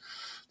evidence.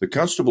 The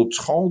constable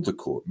told the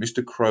court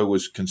Mr. Crow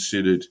was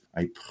considered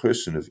a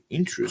person of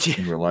interest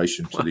in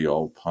relation to the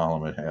Old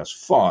Parliament House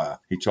fire.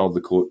 He told the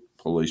court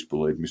police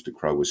believed Mr.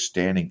 Crow was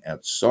standing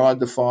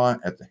outside the fire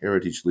at the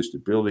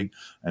heritage-listed building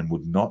and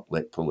would not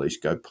let police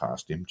go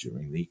past him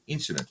during the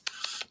incident.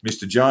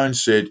 Mr.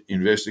 Jones said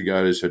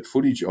investigators had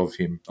footage of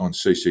him on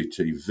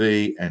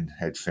CCTV and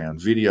had found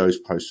videos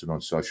posted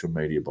on social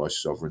media by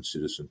sovereign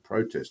citizen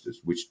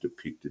protesters which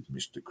depicted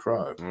Mr.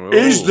 Crow. Ooh.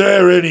 Is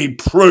there any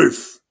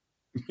proof?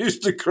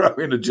 Mr. Crow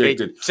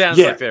interjected. It sounds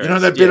like there you know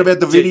is. that bit about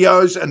the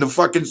videos and the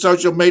fucking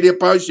social media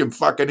posts, you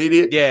fucking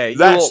idiot? Yeah.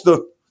 That's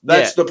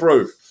the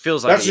proof.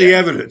 Feels like that's the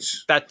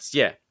evidence. That's,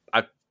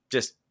 I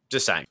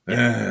just saying.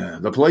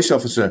 The police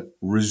officer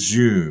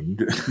resumed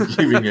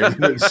giving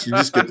evidence. You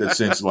just get that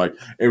sense like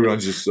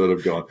everyone's just sort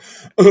of gone,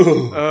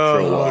 for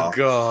a while.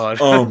 God.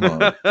 Oh,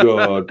 my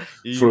God.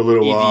 For a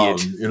little while,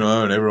 idiot.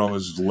 and everyone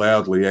was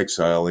loudly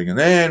exhaling. And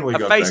then we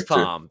got face back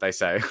palm, they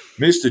say.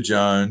 Mr.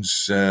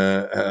 Jones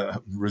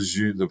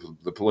resumed,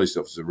 the police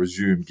officer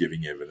resumed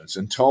giving evidence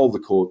and told the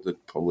court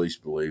that police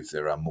believe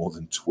there are more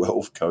than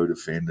 12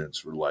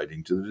 co-defendants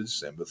relating to the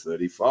December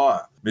 30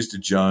 fire. Mr.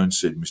 Jones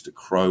said Mr.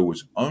 Crow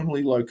was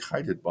only located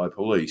by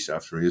police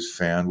after he was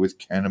found with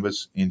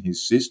cannabis in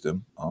his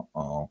system during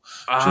a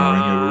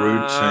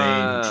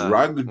routine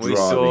drug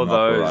driving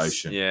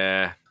operation.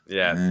 Yeah.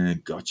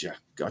 Gotcha,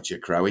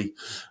 Crowy.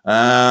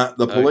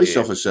 The police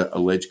officer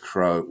alleged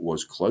Crow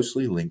was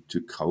closely linked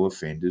to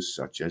co-offenders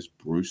such as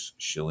Bruce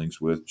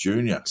Shillingsworth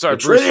Jr. Sorry,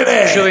 Bruce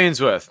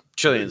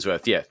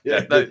Shillingsworth, yeah.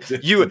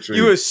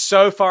 You were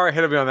so far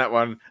ahead of me on that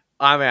one.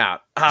 I'm out.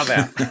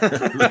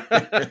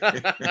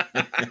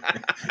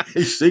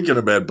 He's thinking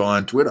about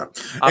buying Twitter.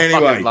 I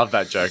fucking love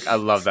that joke. I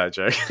love that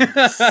joke.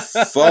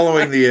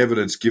 Following the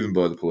evidence given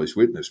by the police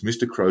witness,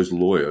 Mr. Crow's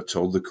lawyer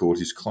told the court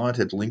his client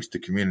had links to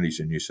communities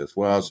in New South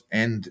Wales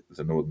and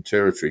the Northern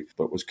Territory,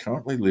 but was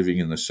currently living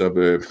in the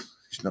suburb.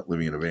 He's not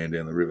living in a van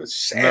down the river,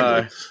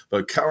 sadly,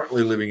 but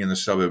currently living in the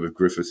suburb of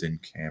Griffith in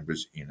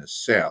Canberra's inner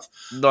south.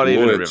 Not the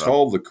even a lawyer river.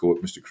 told the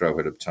court Mr. Crow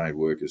had obtained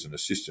work as an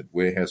assistant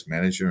warehouse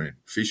manager in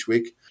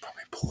Fishwick,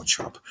 probably a pawn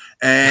shop,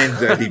 and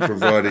that he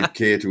provided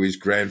care to his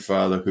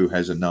grandfather who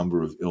has a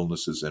number of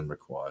illnesses and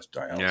requires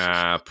dialysis.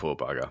 Ah, poor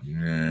bugger.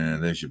 Yeah,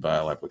 there's your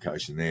bail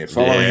application there.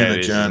 Following an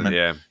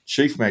adjournment,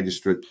 Chief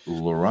Magistrate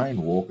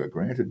Lorraine Walker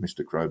granted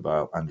Mr. Crow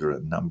bail under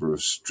a number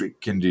of strict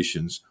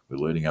conditions. We're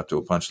leading up to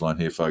a punchline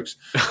here, folks,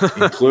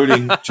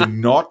 including to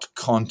not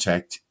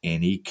contact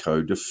any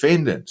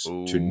co-defendants,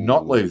 to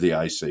not leave the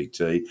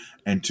ACT,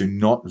 and to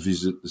not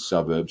visit the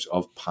suburbs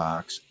of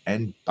Parkes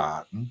and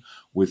Barton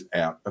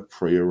without a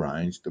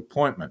prearranged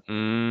appointment.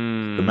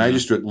 The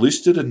magistrate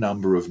listed a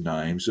number of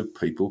names of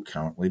people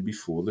currently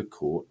before the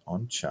court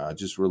on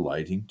charges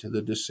relating to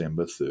the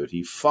December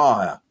 30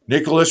 fire.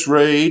 Nicholas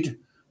Reid,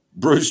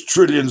 Bruce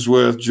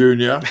Trillionsworth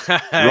Jr.,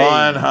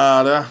 Ryan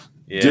Harder,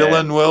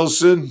 Dylan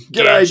Wilson.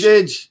 G'day,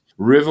 Didge.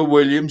 River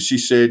Williams, she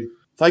said,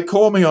 they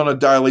call me on a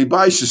daily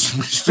basis,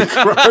 Mr.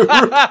 Crow.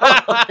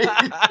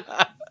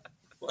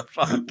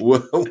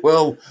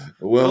 Well,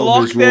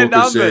 Block Ms. their Walker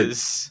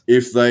numbers. said,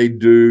 if they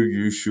do,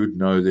 you should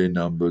know their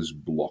numbers,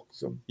 block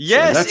them.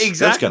 Yes,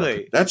 That's going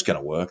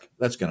to work.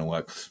 That's going to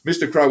work.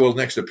 Mr. Crow will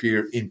next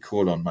appear in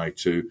court on May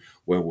 2,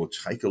 where we'll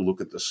take a look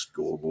at the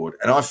scoreboard.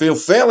 And I feel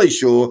fairly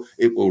sure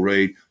it will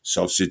read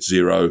Soft Sit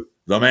 0,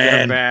 the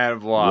man,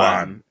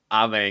 won.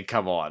 I mean,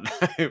 come on.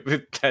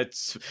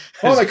 That's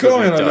they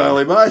call me on a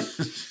daily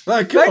basis.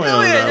 They call me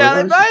on a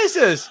daily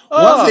basis.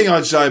 Oh. One thing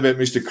I'd say about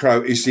Mr.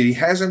 Crow is that he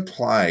hasn't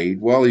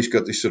played, while he's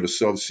got this sort of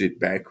soft sit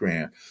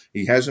background,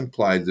 he hasn't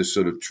played the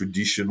sort of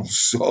traditional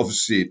soft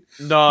sit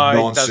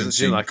nonsense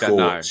in like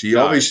courts. That, he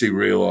obviously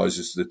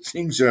realises that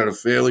things are at a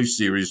fairly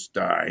serious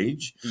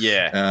stage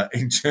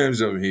in terms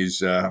of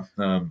his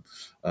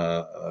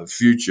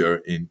future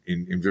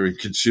in very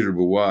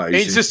considerable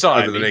ways in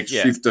society over the next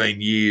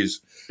 15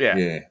 years.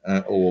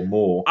 Or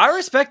more. I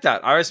respect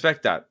that.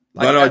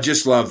 But I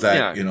just love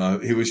that,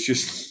 he was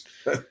just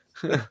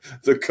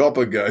the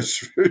copper goes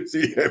through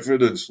the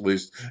evidence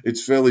list.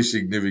 It's fairly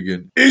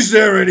significant. Is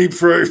there any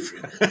proof?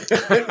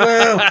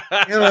 Well,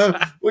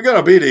 we got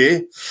a bit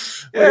here.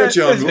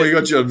 We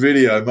got you on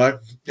video, mate.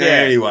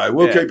 Anyway,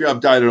 we'll keep you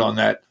updated on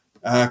that.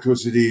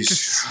 Because it is.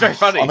 It's very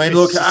funny. I mean,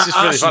 look,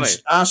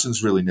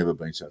 arson's really never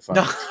been so funny.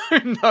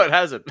 No, it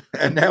hasn't.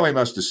 And now we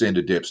must descend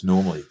to depths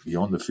normally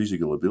beyond the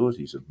physical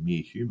abilities of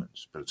mere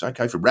humans. But it's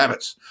okay for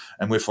rabbits.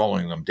 And we're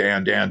following them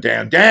down, down,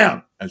 down,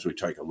 down as we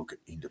take a look at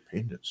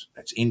independence.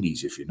 That's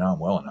indies if you know them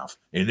well enough.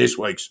 In this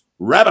week's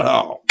Rabbit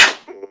Hole.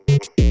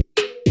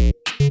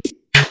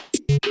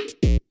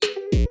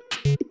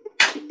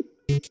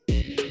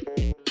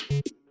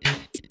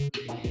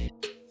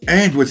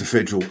 And with the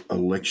federal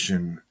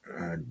election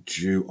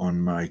due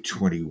on May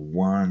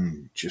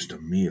 21, just a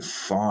mere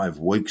 5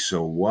 weeks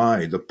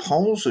away, the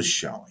polls are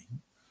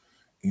showing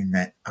in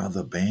that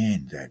other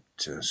band, that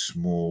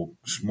small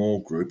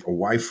group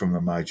away from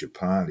the major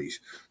parties,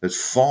 that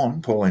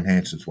Pauline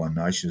Hanson's One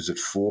Nation, is at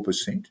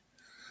 4%,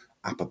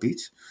 up a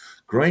bit.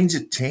 Greens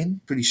at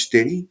 10, pretty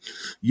steady.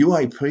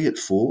 UAP at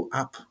 4,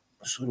 up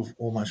sort of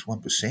almost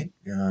 1%.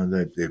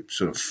 They're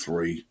sort of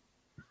 3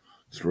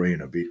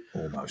 and a bit,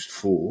 almost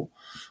 4,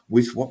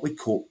 with what we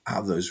call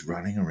others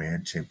running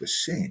around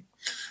 10%.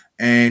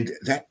 And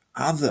that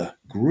other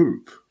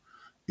group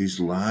is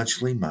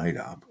largely made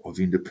up of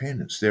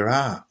independents. There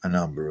are a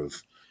number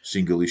of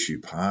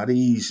single-issue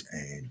parties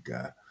and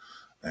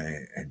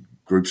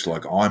groups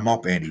like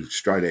IMOP,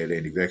 straight-out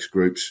anti-vax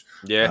groups.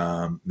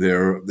 Yeah.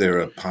 There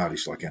are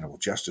parties like Animal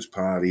Justice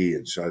Party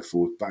and so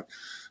forth, but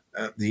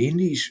the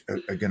Indies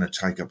are going to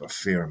take up a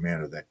fair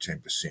amount of that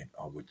 10%,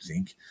 I would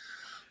think.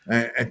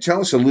 And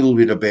tell us a little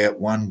bit about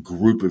one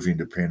group of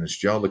independents,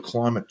 Joel, the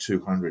Climate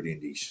 200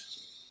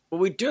 Indies. Well,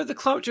 we do have the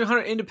Climate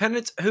 200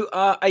 independents who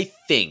are a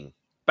thing.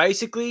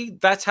 Basically,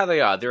 that's how they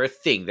are. They're a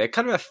thing. They're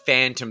kind of a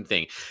phantom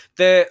thing.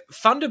 They're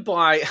funded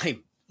by a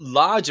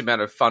large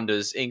amount of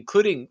funders,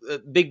 including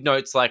big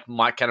notes like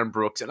Mike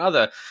Cannon-Brooks and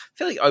other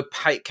fairly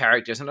opaque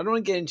characters. And I don't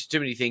want to get into too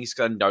many things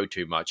because I know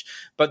too much.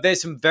 But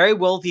there's some very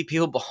wealthy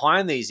people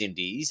behind these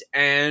indies,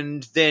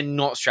 and they're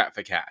not strapped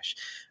for cash.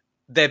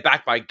 They're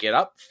backed by Get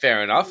Up,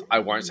 fair enough. I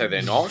won't say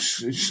they're not.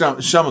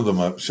 Some of them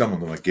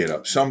are Get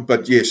Up.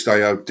 But yes,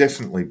 they are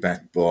definitely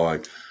backed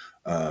by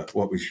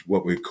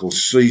what we call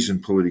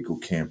seasoned political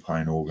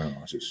campaign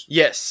organisers.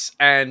 Yes,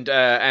 and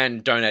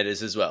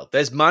donators as well.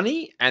 There's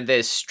money and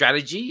there's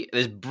strategy.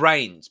 There's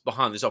brains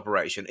behind this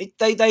operation.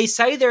 They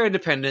say they're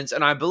independents,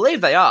 and I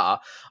believe they are.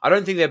 I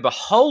don't think they're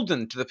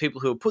beholden to the people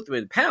who have put them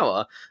in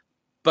power,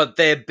 but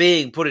they're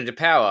being put into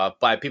power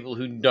by people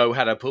who know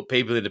how to put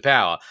people into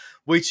power.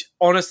 Which,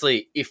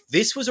 honestly, if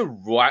this was a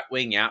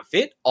right-wing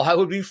outfit, I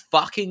would be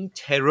fucking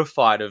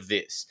terrified of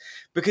this.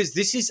 Because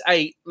this is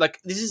a,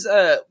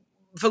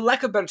 for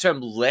lack of a better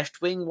term,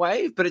 left-wing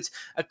wave, but it's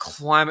a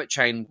climate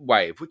change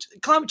wave, which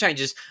climate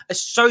change is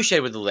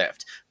associated with the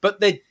left.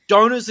 But their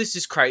donors list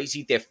is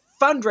crazy. They're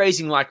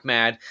fundraising like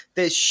mad.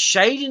 There's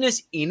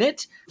shadiness in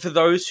it for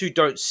those who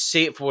don't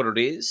see it for what it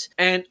is.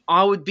 And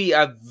I would be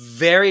a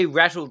very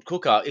rattled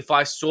cooker if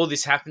I saw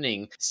this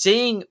happening,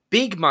 seeing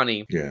big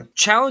money,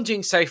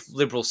 challenging safe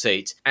Liberal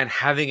seats and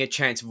having a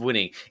chance of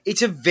winning.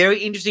 It's a very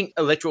interesting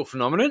electoral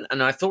phenomenon,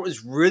 and I thought it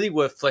was really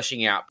worth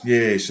fleshing out.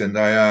 Yes, and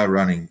they are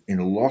running in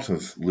a lot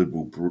of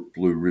Liberal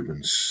blue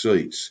ribbon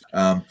seats.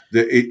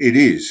 It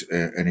is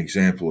an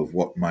example of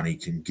what money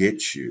can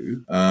get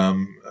you.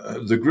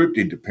 The grouped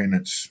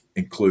independents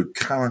include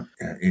current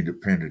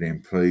independent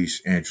MPs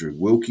Andrew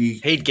Wilkie.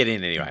 He'd get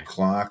in anyway.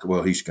 Clark,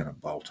 well, he's going to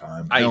bolt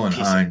home. Alan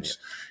Haynes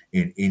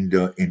in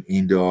Indi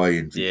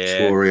in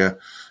Victoria,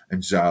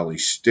 and Zali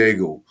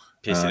Steggall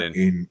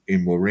in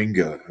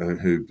Warringah,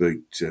 who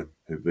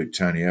beat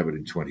Tony Abbott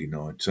in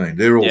 2019.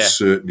 They're all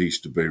certainties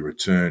to be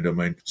returned. I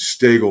mean,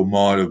 Steggall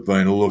might have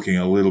been looking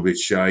a little bit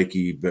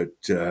shaky, but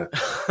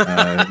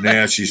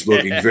now she's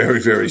looking very,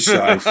 very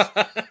safe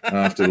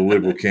after the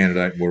Liberal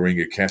candidate in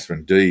Warringah,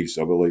 Catherine Deves,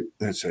 I believe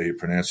that's how you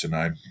pronounce her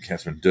name.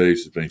 Catherine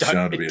Deves has been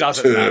shown to be a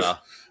turf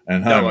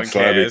and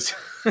homophobic.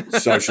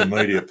 Social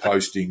media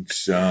postings.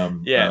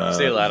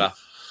 See you later.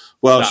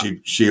 Well,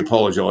 she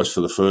apologised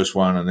for the first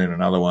one, and then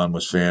another one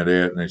was found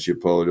out, and then she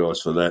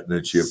apologised for that, and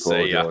then she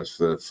apologised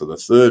for the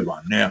third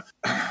one. Now,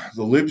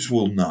 the Libs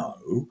will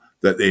know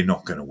that they're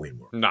not going to win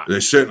one. No.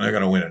 They're certainly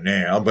going to win it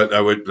now, but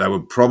they were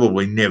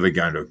probably never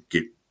going to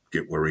get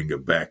get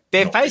Warringah back.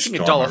 They're not facing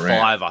this time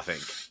around. $1.05, I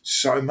think.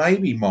 So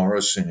maybe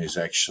Morrison is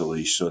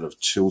actually sort of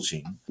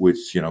tilting with,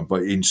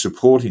 but in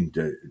supporting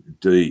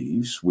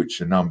Deves,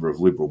 which a number of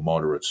Liberal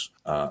moderates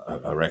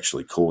are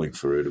actually calling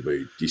for her to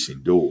be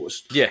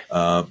disendorsed. Yeah.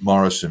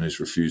 Morrison is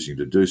refusing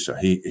to do so.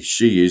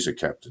 She is a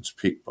captain's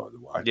pick, by the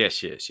way.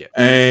 Yes, yeah.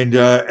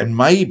 And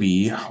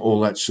maybe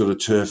all that sort of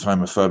turf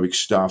homophobic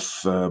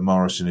stuff,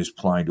 Morrison is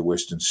playing to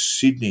Western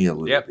Sydney a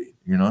little bit.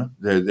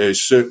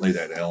 There's certainly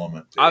that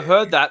element there. I've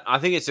heard that. I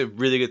think it's a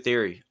really good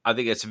theory. I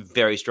think it's a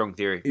very strong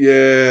theory.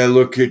 Yeah,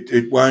 look,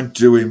 it won't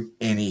do him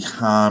any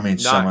harm in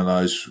some of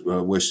those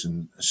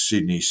Western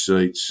Sydney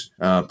seats,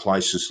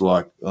 places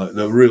like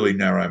the really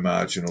narrow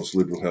marginals,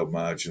 Liberal-held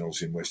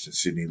marginals in Western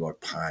Sydney, like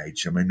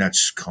Page. I mean,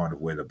 that's kind of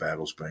where the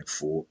battle's being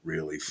fought,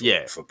 really,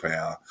 for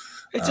power.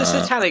 It's a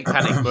satanic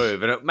panic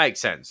move, and it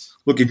makes sense.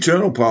 Look,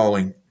 internal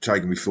polling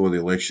taken before the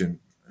election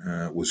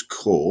was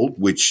called,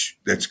 which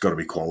that's got to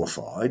be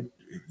qualified.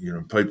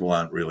 People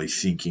aren't really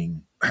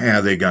thinking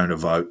how they're going to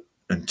vote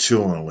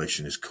until an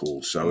election is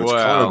called. So it's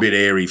kind of a bit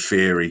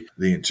airy-fairy,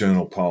 the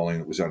internal polling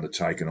that was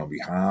undertaken on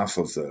behalf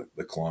of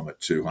the Climate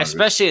 200.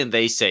 Especially in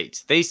these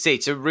seats. These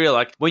seats are real.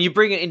 Like, when you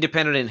bring an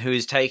independent in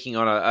who's taking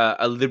on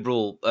a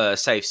Liberal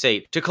safe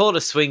seat, to call it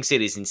a swing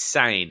seat is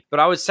insane. But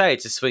I would say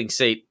it's a swing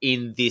seat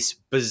in this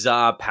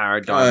bizarre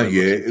paradigm.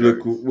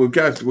 Look, we'll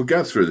go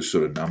through the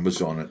sort of numbers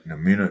on it in a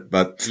minute.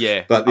 But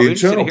the I'm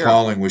internal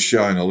polling was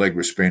showing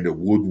Allegra Spender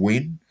would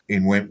win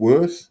in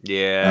Wentworth.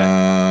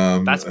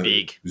 Yeah, that's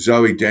big.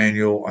 Zoe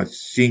Daniel, I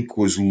think,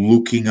 was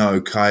looking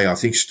okay. I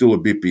think still a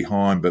bit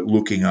behind, but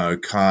looking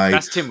okay.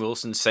 That's Tim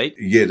Wilson's seat.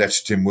 Yeah,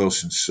 that's Tim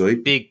Wilson's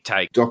seat. Big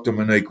take. Dr.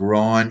 Monique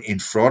Ryan in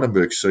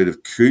Frydenberg's seat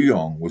of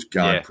Kooyong was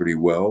going pretty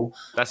well.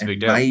 That's a big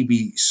and deal.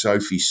 maybe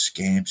Sophie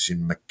Scamps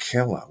in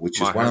McKellar,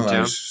 which is one of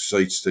those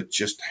seats that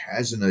just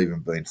hasn't even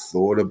been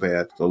thought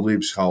about. The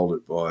Libs hold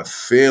it by a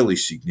fairly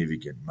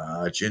significant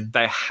margin.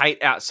 They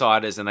hate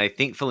outsiders, and they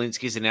think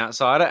Felinski's an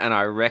outsider, and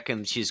I reckon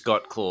she's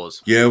got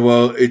claws. Yeah,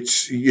 well,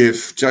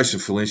 Jason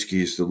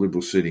Felinski is the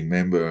Liberal sitting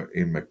member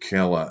in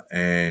McKellar,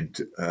 and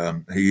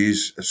he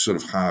is a sort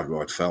of hard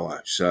right fellow.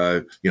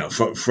 So,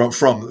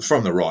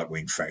 from the right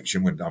wing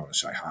faction, when I don't want to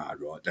say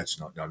hard right, that's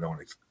not. I don't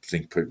want to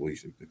think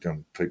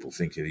people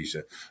think that he's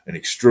an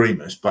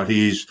extremist, but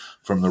he is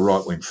from the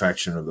right wing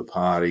faction of the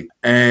party,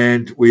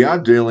 and we are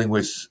dealing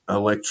with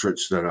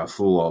electorates that are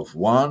full of,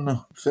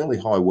 one, fairly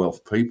high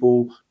wealth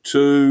people,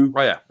 two,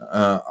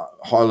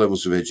 high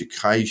levels of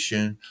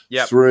education,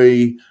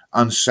 three,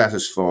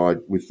 unsatisfied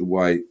with the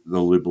way the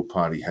Liberal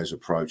Party has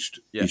approached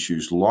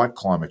issues like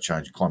climate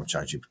change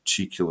in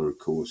particular, of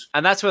course.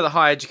 And that's where the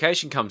higher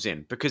education comes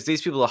in, because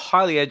these people are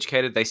highly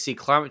educated, they see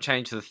climate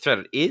change for the threat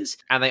it is,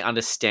 and they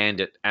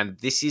understand it. And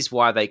this is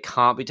why they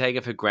can't be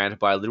taken for granted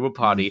by a Liberal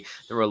Party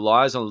that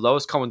relies on the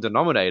lowest common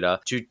denominator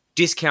to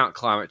discount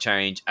climate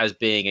change as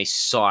being a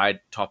side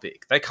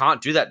topic. They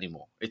can't do that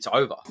anymore. It's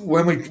over.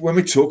 When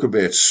we talk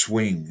about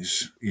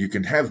swings, you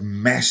can have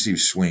massive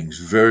swings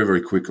very,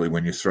 very quickly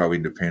when you throw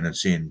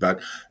independents in. But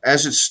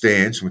as it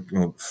stands,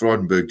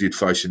 Frydenberg did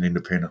face an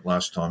independent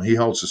last time. He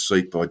holds a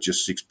seat by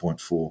just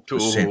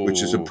 6.4%,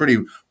 which is a pretty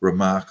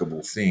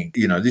remarkable thing.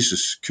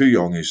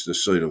 Kooyong is the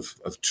seat of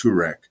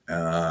Toorak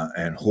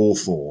and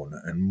Hawthorne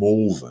and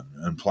Malvern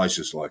and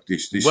places like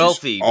this. This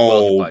wealthy, is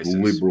old places.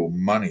 Liberal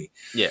money.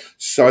 Yeah.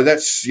 So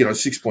that's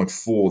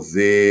 6.4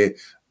 there.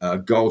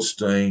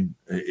 Goldstein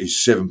is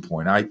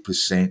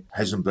 7.8%.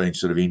 Hasn't been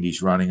sort of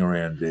indies running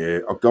around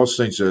there.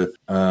 Goldstein's a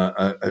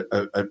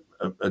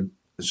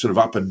sort of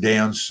up and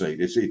down seat.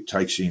 It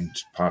takes in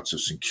parts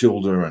of St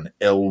Kilda and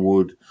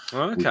Elwood,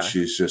 which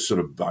is a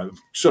sort of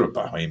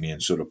bohemian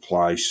sort of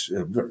place.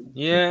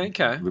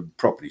 The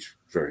property's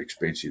very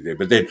expensive there,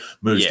 but then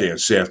moves down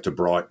south to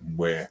Brighton,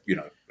 where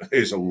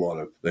there's a lot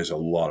of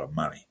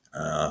money.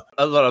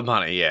 A lot of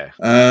money, yeah.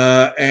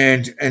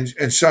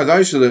 And so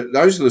those are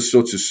the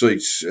sorts of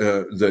seats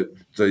that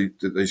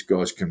these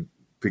guys can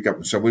pick up.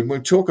 And so when we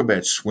talk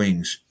about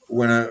swings,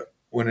 when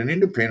an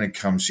independent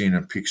comes in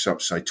and picks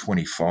up, say,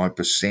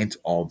 25%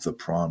 of the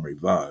primary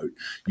vote,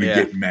 you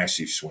get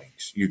massive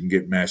swings. You can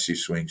get massive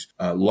swings.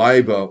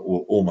 Labor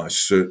will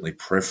almost certainly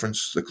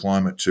preference the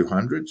Climate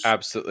 200s.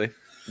 Absolutely.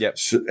 Yep.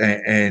 So,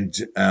 and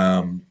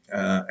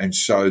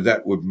so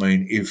that would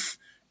mean if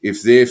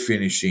they're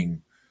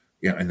finishing.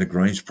 And the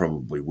Greens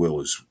probably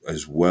will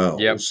as well.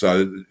 Yep.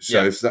 So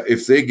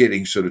if they're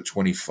getting sort of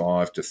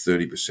 25 to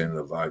 30% of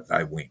the vote,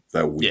 they win.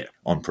 They'll win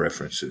on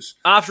preferences.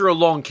 After a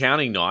long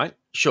counting night,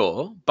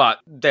 sure, but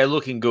they're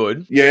looking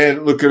good. Yeah,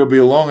 look, it'll be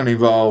a long and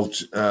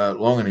involved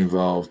counting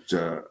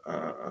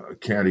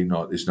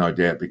night. There's no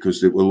doubt,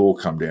 because it will all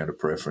come down to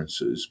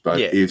preferences. But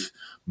if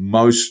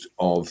most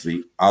of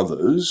the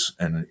others,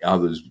 and the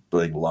others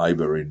being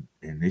Labor in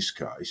this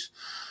case,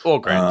 or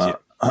Greens,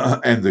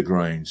 and the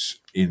Greens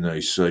in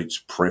these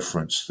seats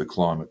preference the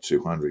Climate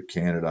 200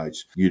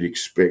 candidates, you'd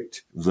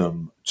expect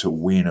them to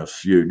win a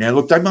few. Now,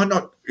 look, they might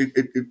not,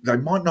 they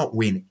might not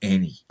win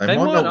any. They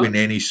might might not win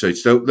any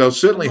seats. They'll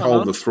certainly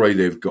hold the three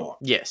they've got.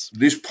 Yes.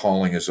 This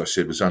polling, as I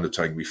said, was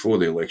undertaken before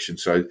the election,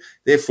 so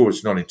therefore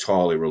it's not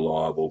entirely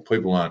reliable.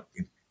 People aren't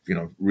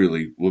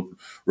really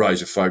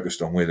razor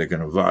focused on where they're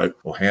going to vote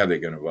or how they're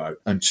going to vote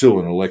until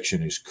an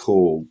election is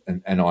called.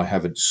 And I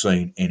haven't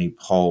seen any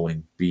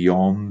polling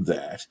beyond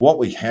that. What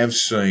we have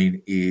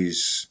seen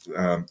is,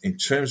 in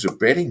terms of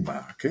betting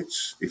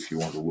markets, if you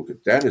want to look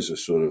at that as a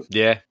sort of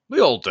we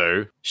all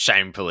do,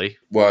 shamefully.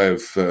 way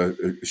of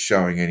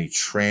showing any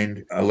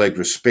trend,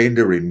 Allegra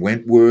Spender in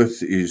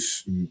Wentworth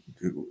is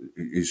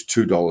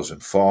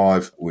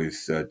 $2.05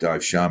 with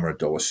Dave Sharma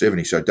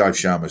 $1.70. So Dave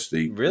Sharma's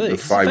the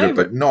favourite,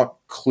 but not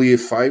clear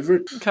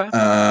favourite. Okay.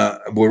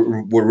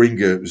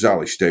 Warringah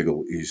Zali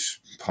Steggall is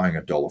paying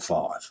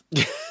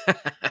 $1.05.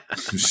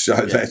 So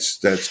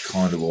that's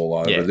kind of all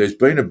over. Yeah. There's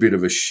been a bit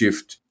of a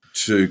shift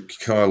to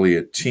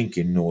Kylie Tink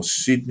in North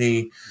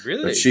Sydney.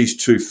 Really? But she's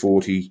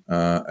 $2.40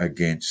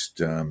 against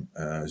Trent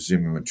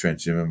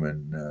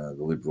Zimmerman, the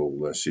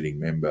Liberal sitting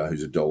member,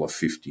 who's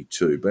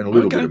 $1.52. Been a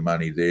little bit of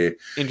money there.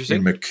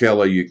 Interesting. In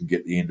McKellar, you can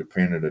get the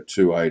independent at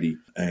 $2.80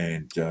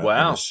 and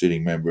the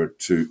sitting member at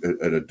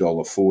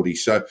 $1.40.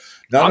 So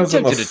none of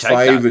them are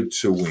favoured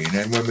to win.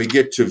 And when we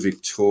get to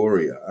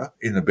Victoria,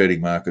 in the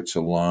betting markets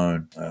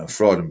alone,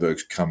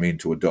 Frydenberg's come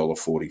into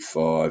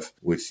 $1.45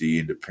 with the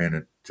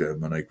independent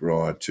Monique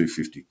Ryan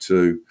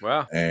 $2.52.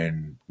 Wow.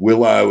 And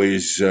Willow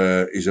is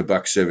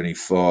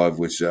 $1.75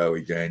 with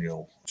Zoe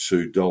Daniel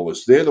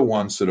 $2. They're the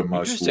ones that are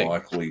most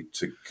likely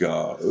to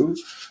go.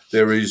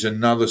 There is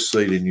another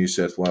seat in New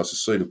South Wales, a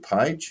seat of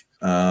Page,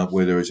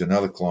 where there is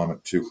another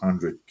Climate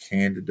 200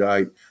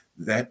 candidate.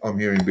 That, I'm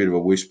hearing a bit of a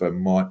whisper,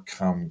 might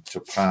come to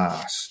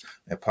pass.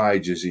 Now,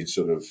 Page is in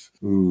sort of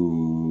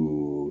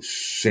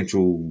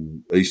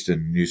central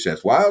eastern New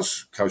South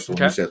Wales, coastal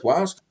New South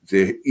Wales.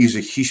 There is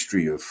a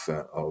history of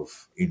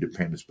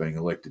independents being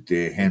elected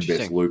there.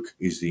 Hanbeth Luke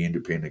is the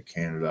independent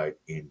candidate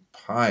in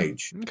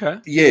Page. Okay.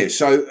 Yeah,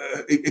 so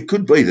it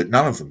could be that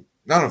none of them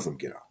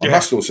get up. I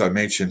must also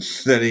mention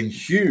that in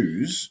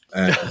Hughes,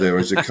 there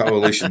is a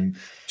coalition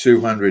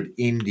 200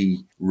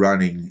 indie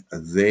running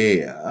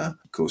there.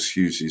 Of course,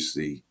 Hughes is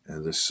the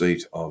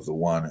seat of the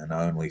one and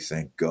only,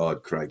 thank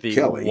God, Craig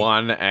Kelly. The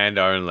one and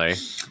only.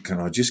 Can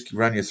I just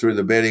run you through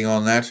the betting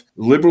on that?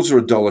 Liberals are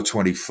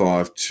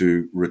 $1.25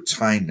 to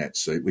retain that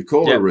seat. We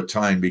call it a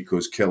retain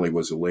because Kelly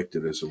was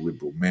elected as a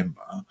Liberal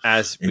member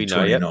in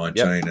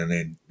 2019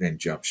 and then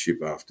jumped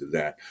ship after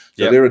that.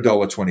 So they're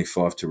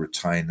 $1.25 to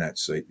retain that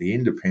seat. The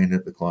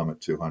independent, the Climate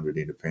 200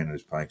 independent,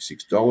 is paying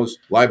 $6.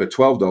 Labor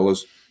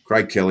 $12.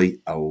 Craig Kelly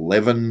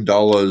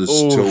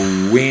 $11 to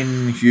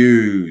win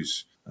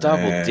Hughes.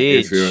 Double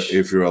digit.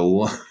 If you're a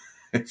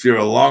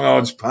long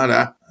odds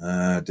punter,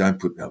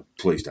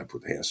 please don't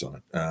put the house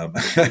on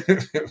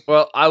it.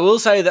 Well, I will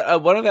say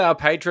that one of our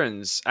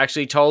patrons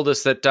actually told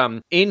us that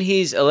in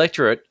his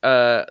electorate,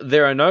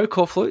 there are no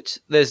call flutes.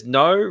 There's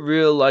no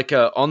real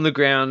on the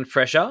ground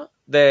pressure.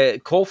 They're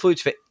call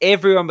flutes for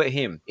everyone but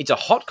him. It's a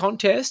hot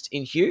contest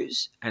in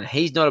Hughes, and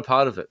he's not a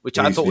part of it, which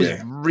I thought was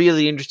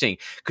really interesting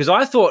because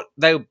I thought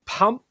they would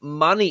pump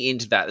money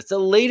into that. It's the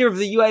leader of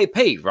the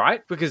UAP,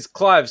 right? Because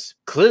Clive's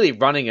clearly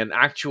running an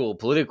actual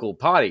political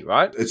party,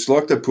 right? It's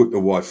like they put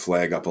the white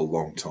flag up a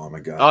long time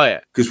ago. Oh,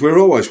 yeah. Because we're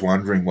always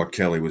wondering what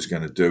Kelly was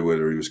going to do,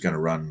 whether he was going to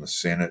run in the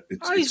Senate.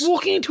 He's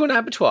walking into an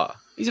abattoir.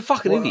 He's a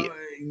fucking idiot.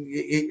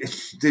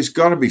 There's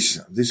got to be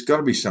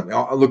something.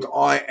 Look,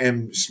 I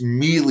am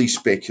merely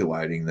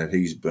speculating that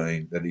he's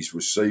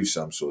received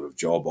some sort of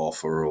job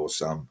offer or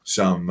some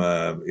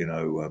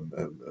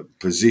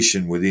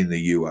position within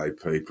the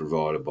UAP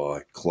provided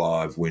by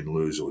Clive, win,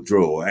 lose or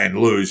draw, and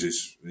lose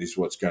is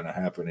what's going to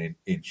happen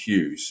in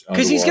Hughes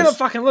because he's going to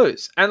fucking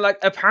lose, and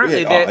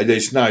apparently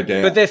there's no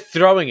doubt, but they're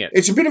throwing it.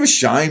 It's a bit of a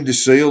shame to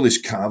see all this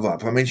carve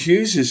up. I mean,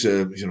 Hughes is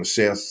a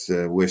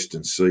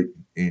southwestern seat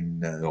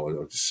in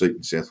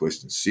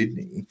southwestern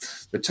Sydney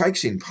that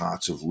takes in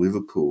parts of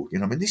Liverpool.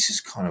 This is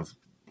kind of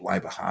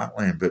Labor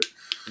heartland, but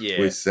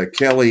with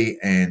Kelly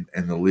and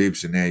the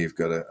Libs, and now you've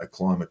got a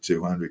Climate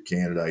 200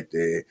 candidate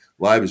there.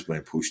 Labor's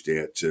been pushed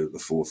out to the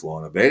fourth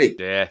line of betting.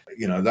 Yeah.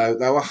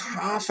 They were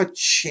half a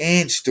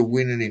chance to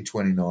win it in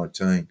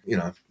 2019.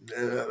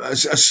 A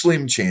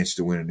slim chance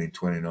to win it in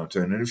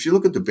 2019. And if you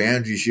look at the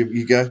boundaries,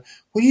 you go,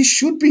 well, you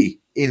should be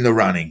in the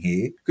running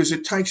here because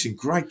it takes in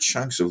great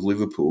chunks of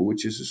Liverpool,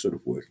 which is a sort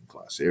of working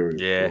class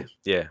area.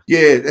 Yeah.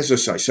 As I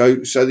say,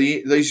 so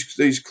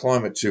these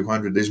Climate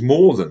 200, there's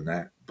more than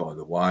that, by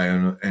the way,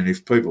 and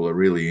if people are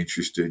really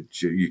interested,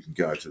 you can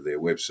go to their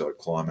website,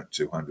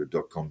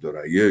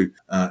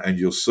 climate200.com.au, and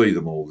you'll see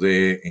them all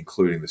there,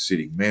 including the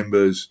sitting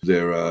members.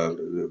 There are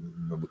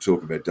we'll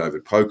talk about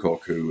David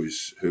Pocock, who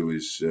is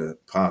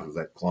part of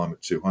that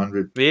Climate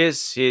 200. He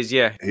is,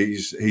 yeah.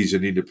 He's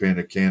an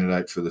independent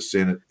candidate for the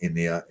Senate in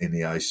the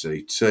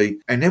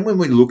ACT. And then when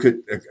we look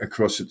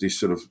across at this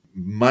sort of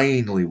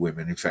mainly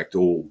women, in fact,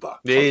 all but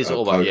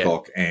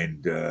Pocock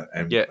and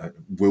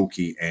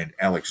Wilkie and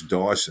Alex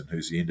Dyson,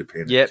 who's the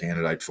independent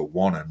candidate for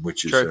Wannon,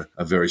 which is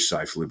a very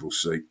safe Liberal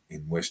seat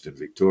in Western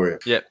Victoria.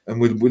 Yep. And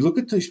we look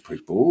at these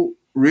people,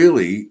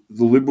 really,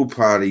 the Liberal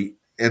Party,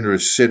 under a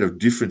set of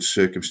different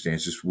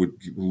circumstances,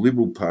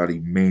 Liberal Party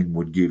men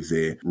would give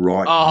their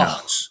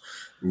nuts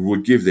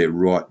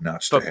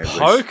to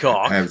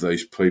have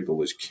these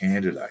people as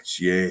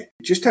candidates. Yeah.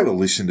 Just have a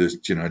listen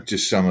to,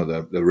 just some of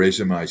the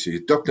resumes here.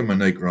 Dr.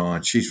 Monique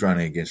Ryan, she's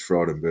running against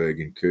Frydenberg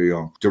in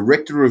Kooyong.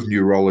 Director of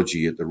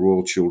Neurology at the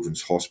Royal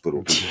Children's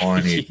Hospital, who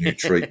pioneered new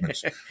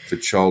treatments for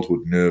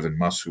childhood nerve and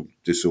muscle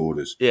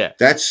disorders. Yeah.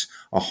 That's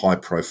a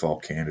high-profile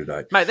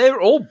candidate. Mate,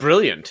 they're all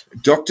brilliant.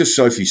 Dr.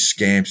 Sophie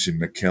Scamps in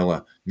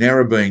McKellar,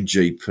 Narrabeen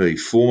GP,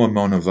 former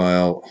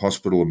Monavale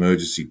Hospital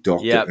emergency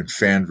doctor and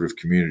founder of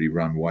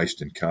community-run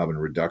waste and carbon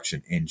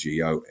reduction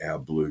NGO Our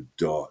Blue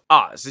Dot.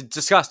 It's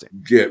disgusting.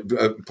 Yeah,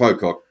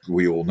 Pocock,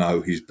 we all know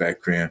his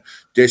background.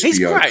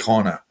 Despy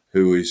O'Connor,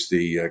 who is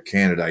the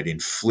candidate in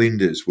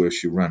Flinders, where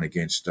she ran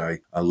against a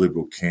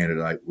Liberal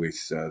candidate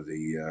with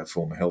the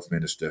former health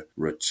minister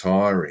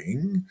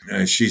retiring.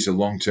 She's a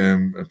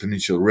long-term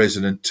Peninsula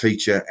resident,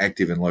 teacher,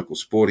 active in local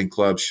sporting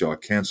clubs, Shire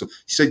Council.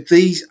 So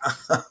these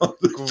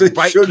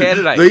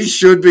candidates. These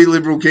should be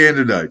Liberal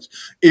candidates.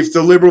 If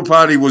the Liberal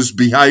Party was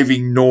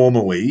behaving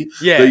normally,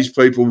 these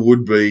people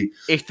would be.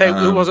 If they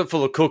wasn't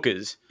full of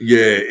cookers.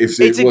 Yeah,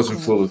 if it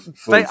wasn't full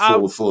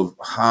of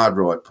hard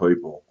right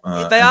people.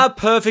 They are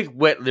perfect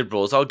wet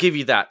Liberals, I'll give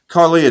you that.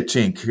 Kylea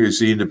Tink, who's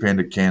the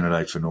independent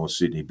candidate for North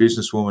Sydney,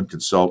 businesswoman,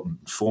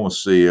 consultant, former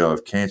CEO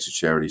of cancer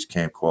charities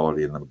Camp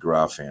Quality and the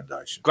McGrath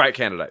Foundation. Great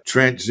candidate.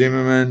 Trent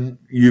Zimmerman,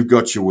 you've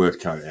got your work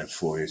cut out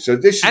for you. So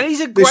this, and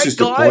he's a great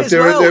guy as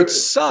there well. There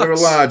are a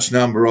large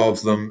number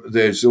of them.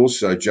 There's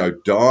also Joe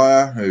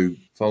Dyer, who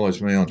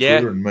follows me on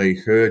Twitter, and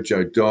her.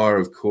 Joe Dyer,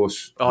 of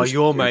course.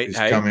 Your mate.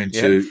 Has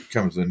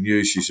come to the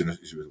news. She's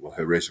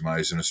her resume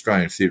is an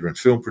Australian theatre and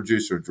film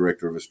producer and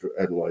director of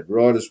Adelaide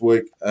Writers'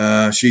 Week.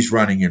 She's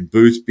running in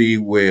Boothby,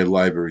 where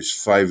Labor is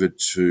favoured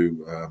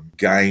to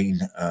gain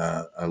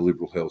a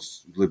Liberal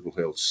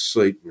Health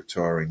seat,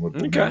 retiring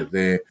Liberal member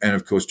there. And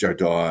of course, Joe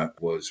Dyer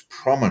was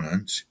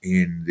prominent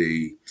in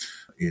the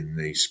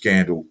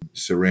scandal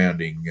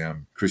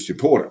surrounding Christian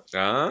Porter.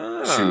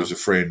 She was a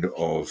friend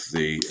of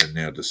the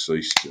now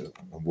deceased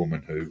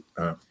woman who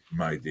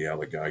made the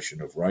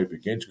allegation of rape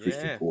against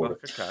Christian Porter.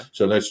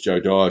 So that's Joe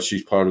Dyer.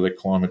 She's part of the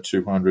Climate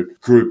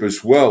 200 group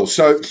as well.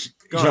 So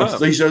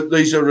these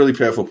are really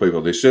powerful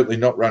people. They're certainly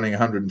not running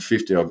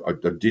 150. I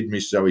did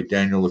miss Zoe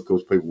Daniel. Of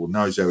course, people will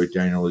know Zoe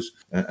Daniel as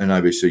an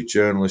ABC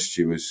journalist.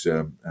 She was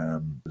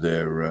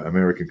their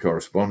American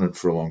correspondent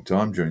for a long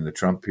time during the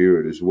Trump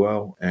period as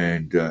well,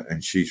 and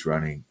she's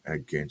running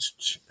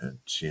against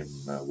Tim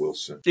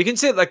Wilson. You can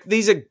see,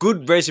 these are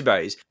good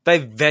resumes.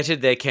 They've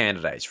vetted their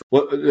candidates.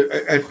 Well,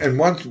 and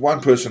one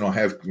person I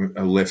have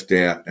left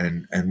out,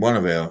 and one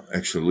of our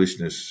actual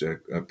listeners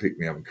picked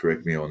me up and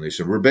correct me on this.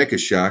 And Rebecca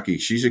Sharkey,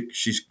 she's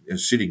a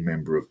sitting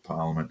member of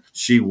Parliament.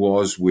 She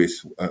was with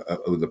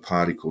a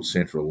party called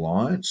Centre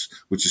Alliance,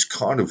 which has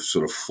kind of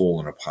sort of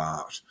fallen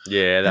apart.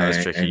 Yeah, that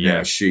was tricky. And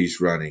now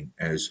she's running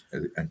as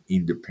an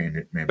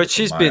independent member. But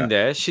she's been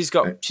there. She's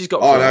got.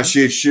 Oh no,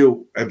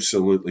 she'll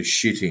absolutely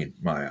shit in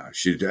Mayo.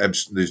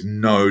 There's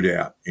no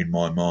doubt in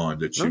my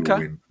mind that she will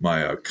win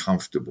Mayo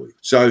comfortably.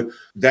 So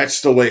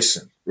that's the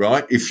lesson.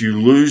 Right? If you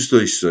lose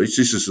these seats,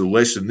 this is a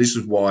lesson. This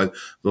is why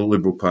the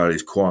Liberal Party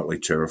is quietly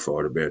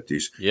terrified about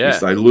this. Yeah.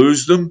 If they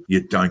lose them,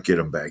 you don't get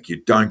them back.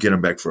 You don't get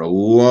them back for a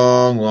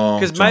long,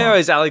 long time. Because Mayo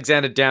is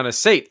Alexander Downer's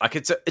seat.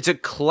 It's a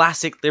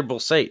classic Liberal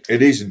seat.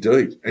 It is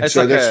indeed. And it's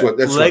so that's what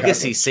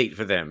legacy seat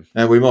for them.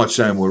 And we might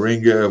say in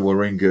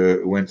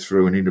Warringah went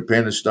through an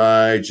independent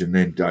stage, and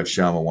then Dave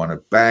Sharma won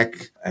it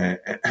back,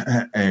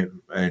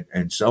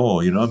 and so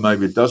on.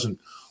 Maybe it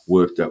doesn't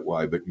work that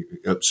way, but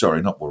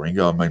sorry, not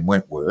Warringah, I mean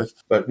Wentworth.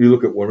 But you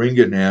look at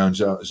Warringah now, and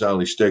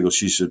Zali Steggall,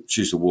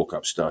 she's a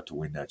walk-up start to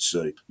win that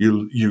seat.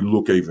 You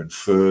look even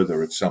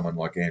further at someone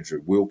like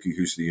Andrew Wilkie,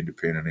 who's the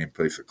independent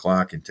MP for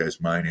Clark in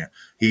Tasmania.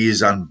 He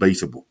is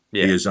unbeatable.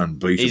 Yeah. He is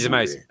unbeatable. He's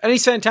amazing. There. And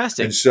he's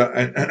fantastic. And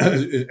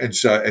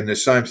the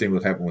same thing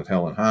will happen with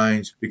Helen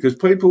Haynes, because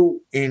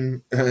people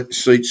in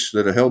seats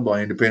that are held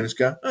by independents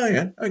go, oh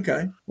yeah,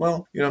 okay,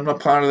 well, I'm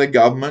not part of the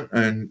government,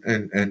 and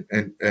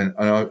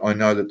I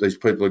know that these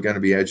people are going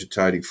to be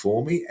agitating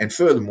for me. And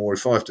furthermore,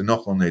 if I have to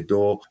knock on their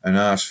door and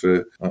ask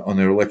for on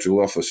their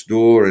electoral office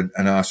door and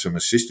ask for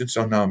assistance,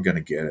 I know I'm going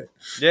to get it.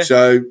 Yeah.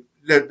 So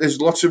there's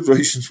lots of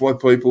reasons why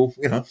people,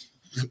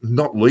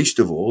 not least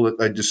of all, that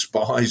they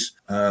despise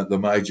the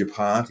major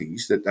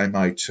parties, that they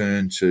may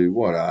turn to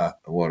what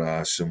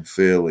are some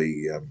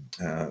fairly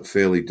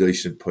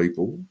decent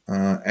people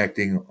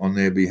acting on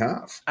their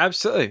behalf.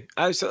 Absolutely.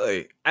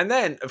 And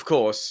then, of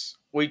course,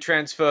 we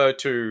transfer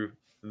to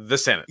the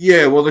Senate.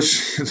 Yeah, well, the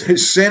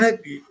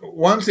Senate,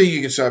 one thing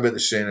you can say about the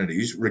Senate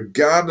is,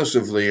 regardless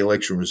of the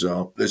election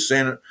result, the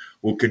Senate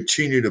will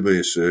continue to be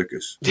a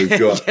circus. We've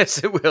got,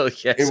 Yes, it will.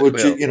 Yes, it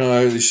will. You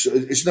know,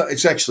 it's not.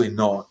 It's actually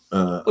not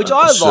Which a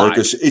I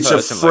circus. like, It's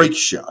personally. a freak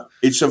show.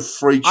 It's a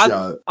freak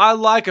show. I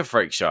like a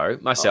freak show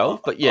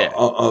myself, but yeah.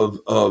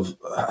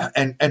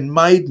 And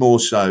made more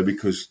so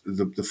because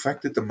the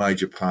fact that the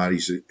major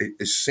parties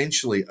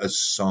essentially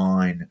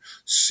assign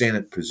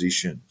Senate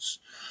positions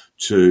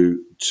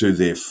to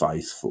their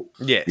faithful.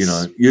 Yes. You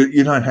know,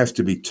 you don't have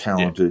to be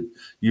talented. Yeah.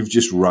 You've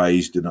just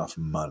raised enough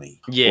money.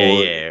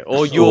 Yeah,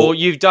 Or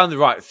you've done the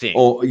right thing.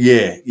 Or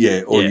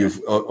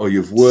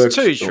you've worked. It's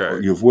too true.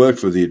 Or you've worked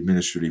for the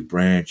administrative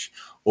branch,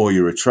 or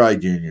you're a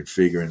trade union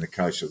figure in the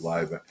case of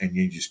Labor, and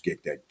you just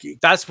get that gig.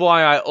 That's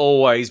why I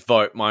always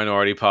vote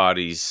minority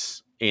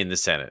parties in the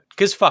Senate,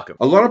 because fuck them.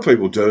 A lot of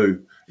people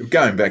do.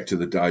 Going back to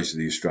the days of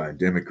the Australian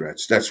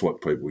Democrats, that's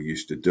what people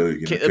used to do.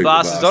 You know, keep the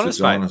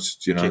bastards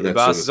honest, you know, keep that the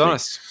bastards sort of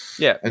honest.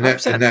 Yeah, and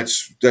that's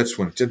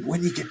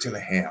when you get to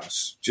the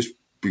House. Just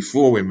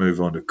before we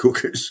move on to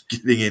cookers,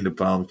 getting into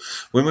Parliament,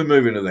 when we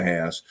move into the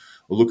House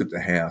or look at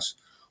the House,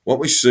 what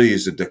we see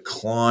is a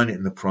decline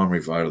in the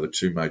primary vote of the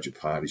two major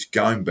parties,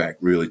 going back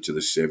really to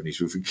the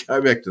 70s. If we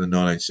go back to the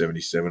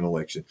 1977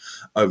 election,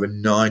 over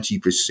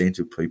 90%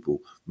 of people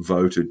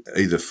voted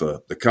either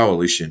for the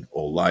coalition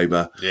or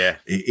Labor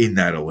in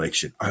that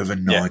election, over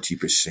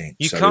 90%.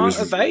 You can't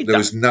evade that. There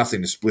was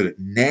nothing to split it.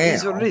 Now, it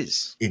is what it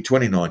is. In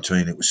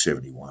 2019, it was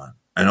 71.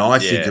 And I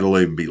think it'll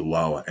even be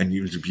lower. And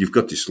you've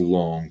got this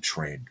long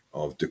trend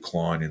of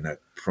decline in that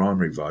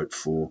primary vote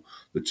for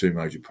the two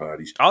major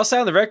parties. I'll say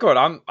on the record,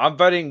 I'm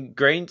voting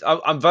Greens.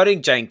 I'm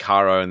voting Jane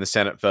Caro in the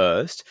Senate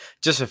first,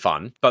 just for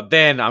fun. But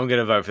then I'm going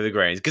to vote for the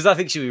Greens because I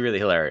think she'll be really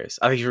hilarious.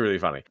 I think she's really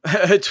funny.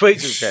 Her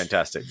tweets are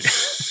fantastic.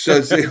 So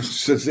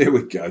there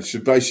we go. So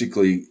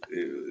basically,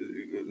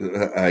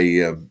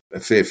 a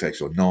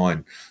Fairfax or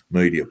 9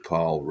 media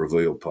poll,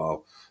 reveal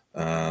poll,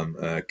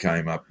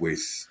 came up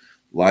with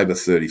Labor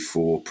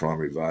 34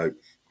 primary vote,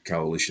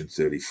 Coalition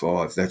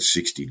 35. That's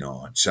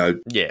 69. So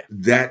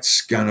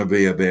that's going to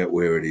be about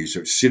where it is.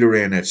 So sit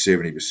around that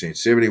 70%,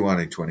 71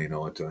 in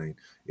 2019.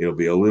 It'll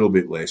be a little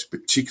bit less,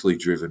 particularly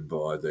driven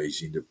by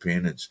these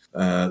independents,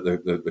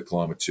 the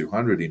Climate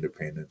 200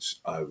 independents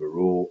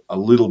overall. A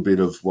little bit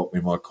of what we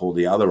might call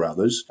the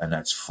others, and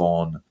that's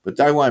FON. But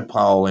they won't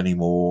poll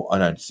anymore, I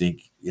don't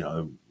think, you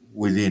know,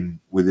 within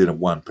a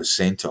 1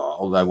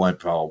 percentile. They won't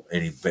poll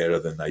any better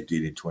than they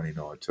did in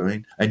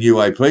 2019, and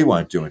UAP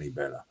won't do any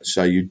better.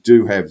 So you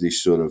do have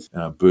this sort of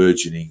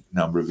burgeoning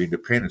number of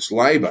independents.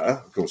 Labor,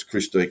 of course,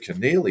 Christine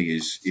Keneally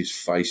is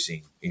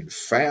facing in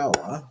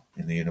Fowler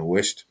in the inner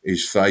west,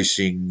 is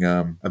facing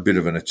a bit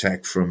of an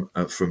attack from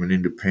an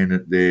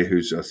independent there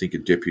who's, I think, a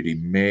deputy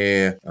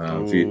mayor,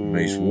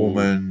 Vietnamese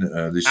woman.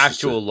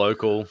 Actual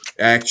local.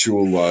 And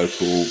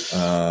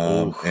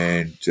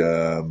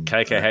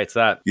KK hates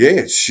that.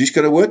 Yeah, she's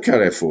got a work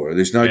cut out for her.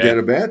 There's no doubt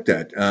about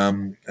that.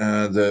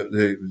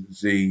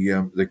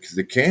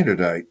 The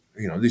candidate,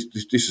 you know, this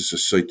is a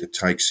seat that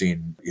takes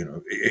in, you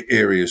know,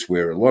 areas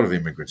where a lot of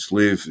immigrants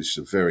live. It's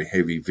a very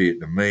heavy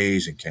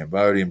Vietnamese and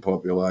Cambodian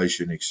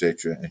population,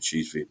 etc. And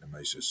she's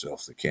Vietnamese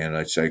herself, the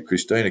candidate. So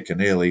Christina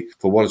Keneally,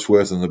 for what it's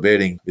worth on the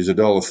betting, is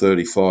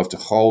 $1.35 to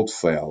hold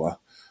Fowler,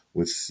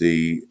 with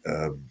the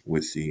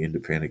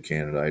independent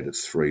candidate at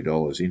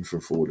 $3, in for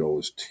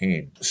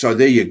 $4.10. So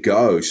there you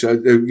go. So,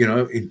 you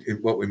know, in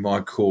what we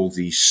might call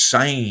the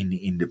sane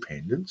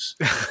independents,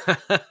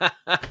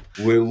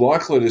 we're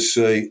likely to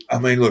see, I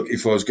mean, look,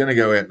 if I was going to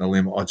go out on a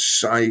limb, I'd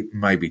say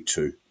maybe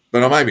 2.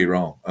 But I may be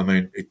wrong. I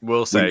mean,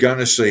 we're going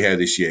to see how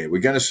this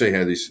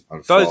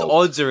unfolds. Those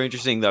odds are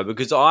interesting, though,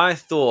 because I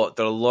thought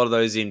that a lot of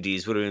those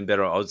indies would have been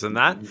better odds than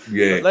that.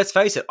 Yeah. But let's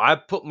face it, I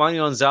put money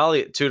on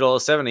Zali at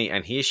 $2.70,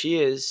 and here she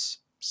is.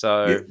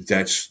 So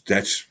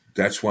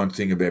that's one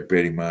thing about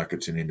betting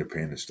markets and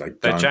independents. They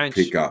don't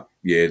pick up.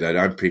 Yeah, they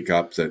don't pick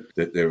up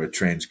that there are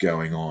trends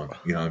going on.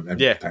 You know, and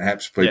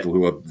perhaps people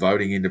who are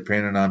voting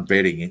independent aren't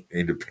betting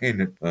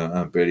independent,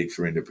 aren't betting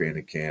for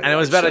independent candidates. And it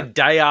was about a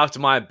day after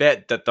my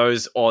bet that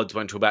those odds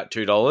went to about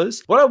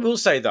 $2. What I will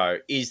say, though,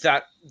 is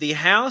that the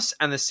House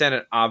and the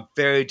Senate are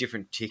very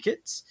different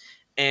tickets.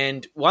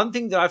 And one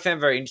thing that I found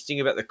very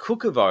interesting about the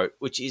Cooker vote,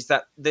 which is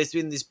that there's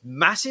been this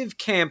massive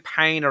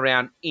campaign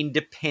around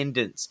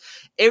independence.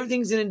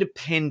 Everything's an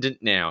independent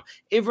now.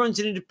 Everyone's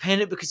an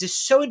independent because they're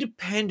so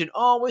independent.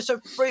 Oh, we're so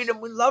freedom.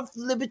 We love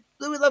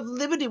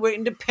liberty. We're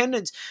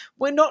independents.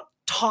 We're not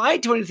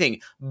tied to anything.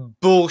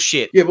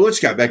 Bullshit. Yeah, well, let's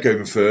go back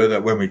even further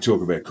when we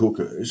talk about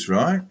cookers,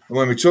 right?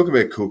 When we talk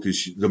about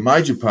cookers, the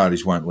major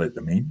parties won't let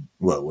them in.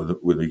 Well,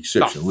 with the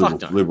exception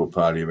of Liberal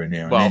Party every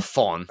now and then. Well,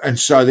 fine. And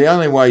so the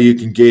only way you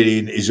can get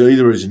in is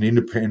either as an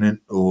independent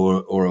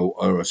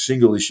or a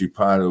single issue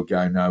party who'll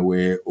go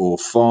nowhere, or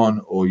FON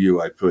or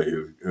UAP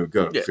who've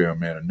got a fair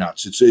amount of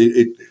nuts.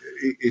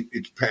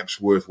 it's perhaps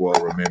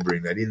worthwhile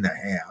remembering that in the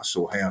House,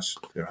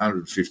 there are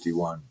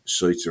 151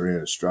 seats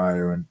around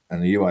Australia,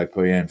 and the UAP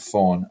and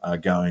FON are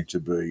going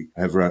to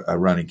are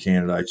running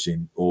candidates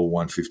in all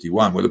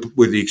 151,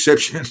 with the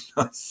exception,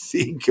 I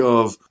think,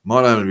 of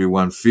might only be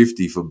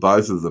 150 for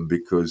both of them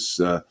because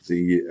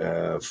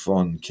the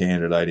FON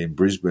candidate in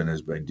Brisbane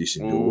has been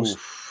disendorsed.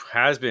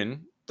 Has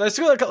been. They've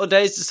still got a couple of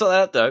days to sort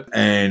that out, though.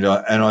 And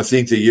I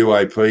think the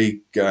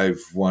UAP gave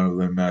one of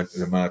them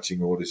the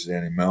marching orders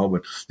down in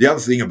Melbourne. The other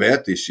thing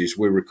about this is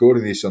we're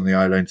recording this on the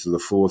 18th of the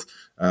 4th.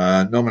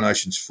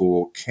 Nominations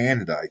for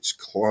candidates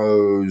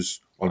close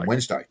on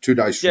Wednesday, 2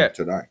 days from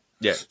today.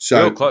 Yeah,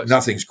 so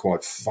nothing's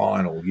quite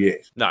final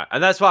yet. No,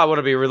 and that's why I want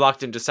to be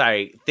reluctant to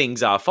say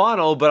things are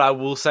final, but I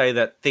will say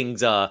that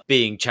things are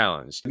being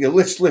challenged. Yeah,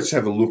 let's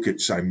have a look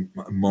at, say,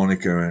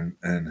 Monica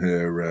and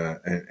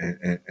her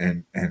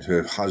and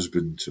her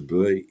husband to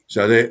be.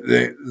 So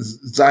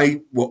they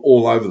were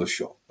all over the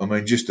shop. I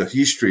mean, just the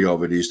history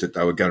of it is that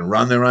they were going to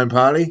run their own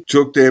party,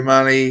 took their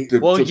money, their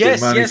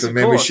money for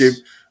membership.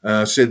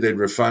 Said they'd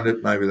refund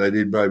it. Maybe they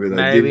did. Maybe they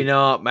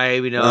didn't.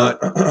 Maybe not.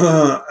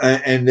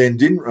 And then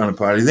didn't run a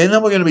party. Then they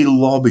were going to be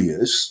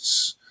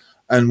lobbyists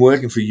and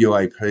working for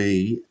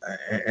UAP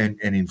and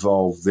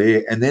involved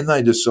there. And then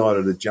they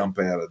decided to jump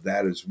out of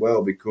that as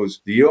well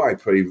because the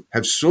UAP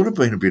have sort of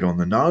been a bit on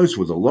the nose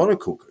with a lot of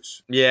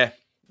cookers. Yeah.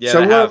 Yeah,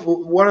 so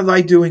what are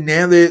they doing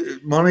now?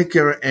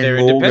 Monica and they're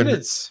Morgan,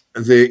 independents.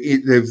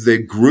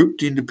 They're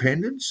grouped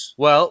independents?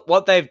 Well,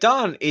 what they've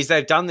done is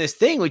they've done this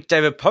thing which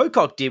David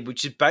Pocock did,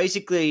 which is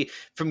basically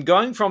from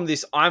going from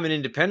this I'm an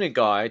independent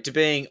guy to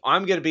being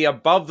I'm going to be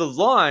above the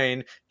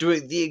line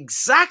doing the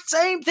exact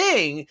same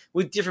thing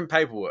with different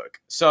paperwork.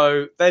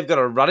 So they've got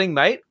a running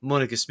mate,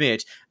 Monica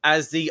Smith,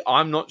 as the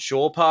I'm not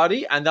sure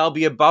party, and they'll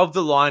be above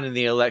the line in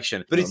the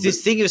election. But it's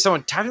this thing of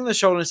someone tapping on the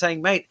shoulder and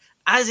saying, mate,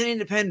 as an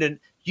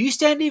independent, you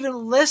stand even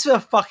less of a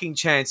fucking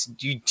chance than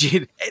you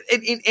did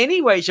in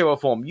any way, shape, or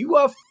form. You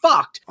are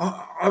fucked.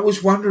 I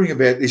was wondering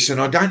about this, and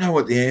I don't know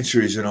what the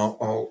answer is, and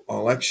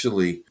I'll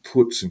actually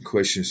put some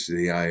questions to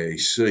the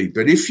AEC.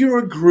 But if you're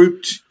a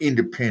grouped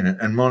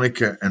independent, and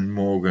Monica and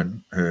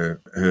Morgan,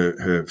 her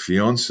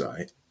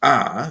fiancé,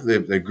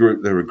 they're a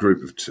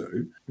group of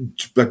two.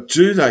 But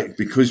do they?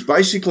 Because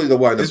basically the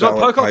way the this is what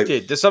Pocock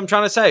did. That's what I'm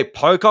trying to say.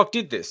 Pocock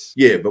did this.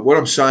 Yeah, but what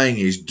I'm saying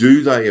is,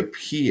 do they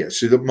appear?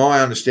 So that my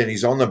understanding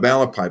is on the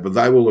ballot paper,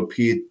 they will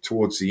appear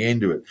towards the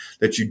end of it.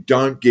 That you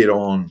don't get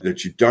on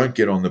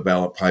the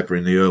ballot paper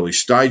in the early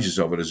stages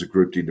of it as a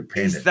grouped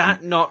independent. Is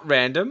that not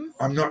random?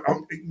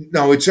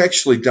 No, it's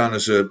actually done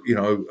as a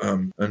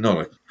not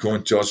a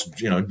coin toss,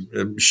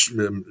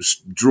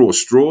 draw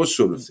straws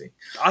sort of thing.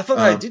 I thought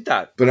they did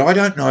that, but I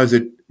don't know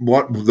that.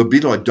 The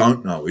bit I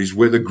don't know is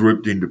whether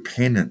grouped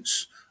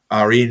independents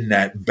are in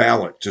that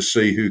ballot to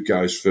see who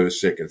goes first,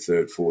 second,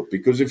 third, fourth.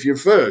 Because if you're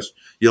first,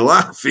 you're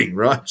laughing,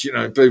 right?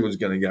 People's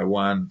going to go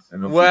one.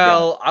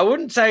 I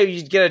wouldn't say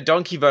you'd get a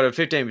donkey vote of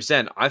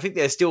 15%. I think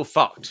they're still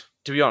fucked,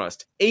 to be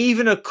honest.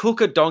 Even a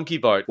cooker donkey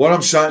vote. What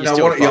I'm saying,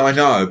 I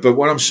know, but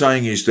what I'm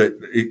saying is that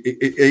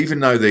even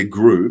though they're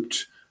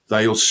grouped,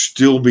 they'll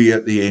still be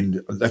at the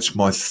end. That's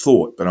my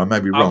thought, but I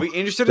may be wrong. I'll be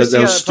interested to see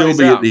they'll how it still plays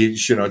be out. at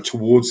the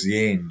towards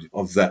the end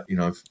of that,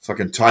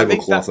 fucking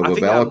tablecloth of a ballot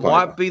paper. I think that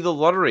might be the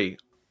lottery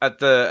at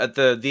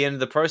the end of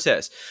the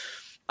process.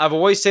 I've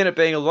always seen it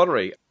being a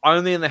lottery.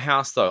 Only in the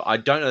House, though. I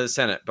don't know the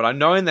Senate, but I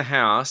know in the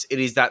House it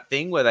is that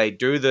thing where they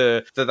do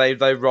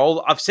they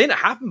roll. I've seen it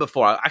happen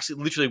before. I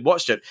actually literally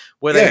watched it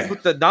where they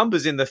put the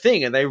numbers in the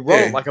thing and they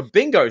roll like a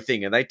bingo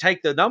thing and they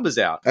take the numbers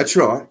out. That's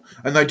right,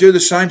 and they do the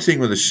same thing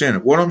with the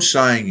Senate. What I'm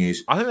saying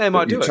is, I think they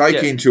might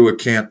take into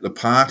account the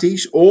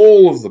parties,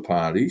 all of the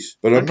parties,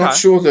 but I'm not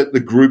sure that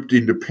the grouped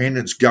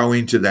independents go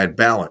into that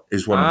ballot.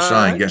 Is what I'm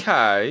saying.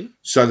 Okay.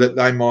 So that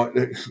they might.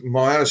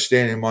 My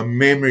understanding, my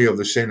memory of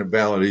the Senate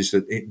ballot is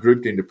that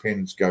grouped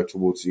independents go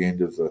towards the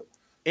end of the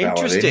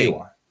ballot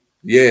anyway.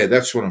 Yeah,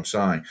 that's what I'm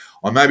saying.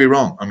 I may be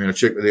wrong. I'm going to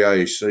check with the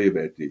AEC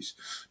about this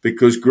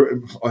because,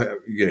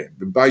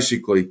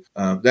 basically,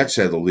 that's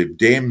how the Lib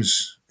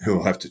Dems, who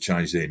will have to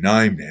change their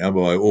name now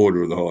by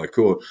order of the High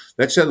Court,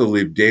 that's how the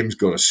Lib Dems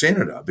got a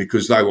senator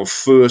because they were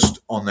first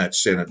on that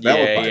Senate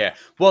ballot paper. Yeah.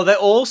 Well, there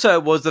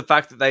also was the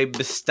fact that they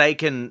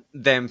mistaken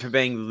them for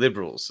being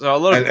Liberals. So a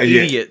lot of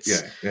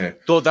idiots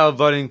thought they were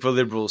voting for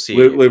Liberals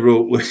here.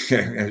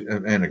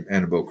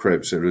 Annabelle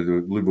Krebs said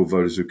the Liberal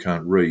voters who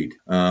can't read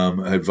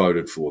had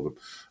voted for them.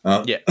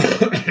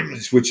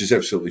 Which is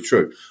absolutely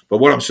true. But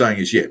what I'm saying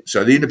is,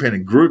 so the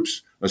independent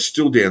groups are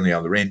still down the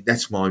other end.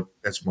 That's my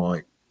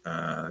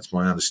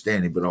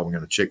understanding, but I'm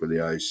going to check with the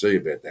AEC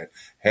about that,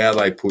 how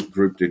they put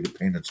grouped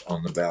independents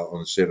on the ballot, on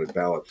the Senate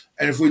ballot.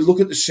 And if we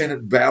look at the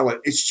Senate ballot,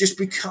 it's just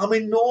become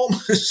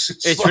enormous.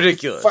 It's like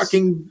ridiculous.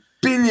 Fucking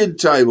billiard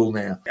table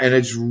now. And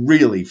it's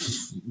really,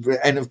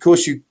 and of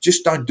course you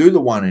just don't do the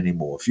one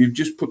anymore. If you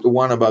just put the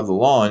one above the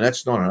line,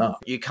 that's not enough.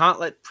 You can't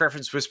let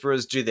preference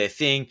whisperers do their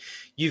thing.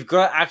 You've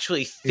got to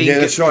actually think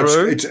that's it right.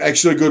 through. It's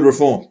actually good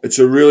reform. It's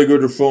a really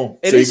good reform.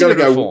 It is a good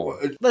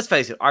reform. Let's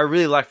face it, I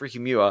really like Ricky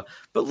Muir,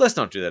 but let's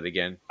not do that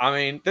again. I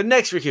mean, the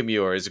next Ricky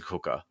Muir is a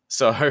cooker,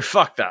 so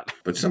fuck that.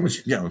 But someone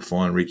should go and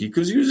find Ricky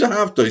because he was a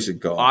half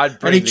decent guy. I'd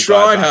bring and he the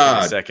tried guy back in a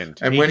hard. second.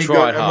 And He when he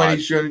tried got, hard.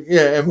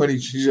 and when he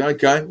said,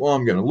 okay, well,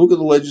 I'm going to look at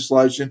the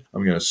legislation.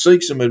 I'm going to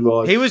seek some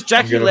advice. He was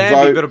Jackie I'm gonna Lambie,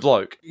 vote. but a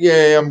bloke.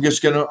 Yeah, I'm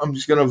just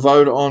gonna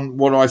vote on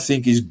what I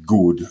think is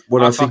good.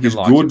 What I think is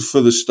fucking like good it.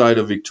 for the state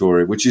of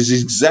Victoria, which is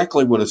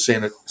exactly what a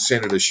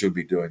senator should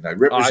be doing. They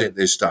represent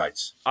their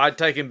states. I'd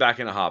take him back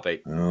in a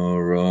heartbeat. All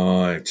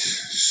right.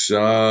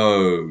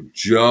 So,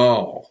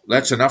 Joel,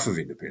 that's enough of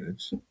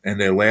independence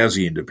and their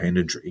lousy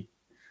independentry.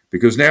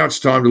 Because now it's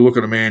time to look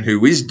at a man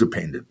who is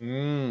dependent.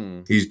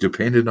 He's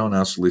dependent on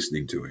us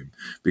listening to him.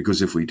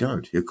 Because if we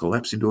don't, he'll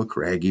collapse into a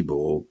craggy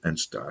ball and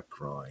start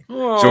crying.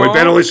 Aww. So we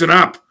better listen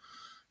up.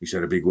 He's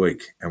had a big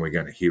week, and we're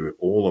going to hear it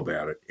all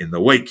about it in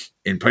the week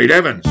in Pete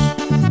Evans.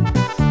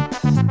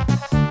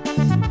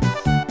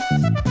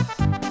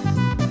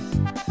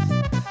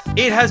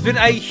 It has been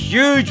a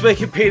huge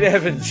week in Pete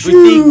Evans with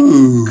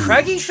the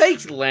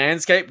craggy-faced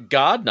landscape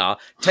gardener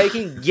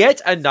taking yet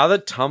another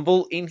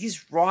tumble in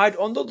his ride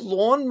on the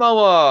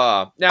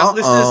lawnmower. Now,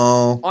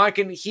 listeners, I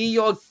can hear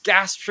your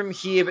gasp from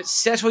here, but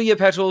settle your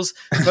petals.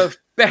 For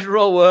better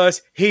or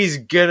worse, he's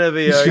gonna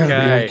be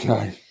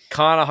okay.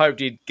 Kind of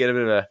hoped he'd get a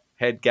bit of a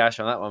head gash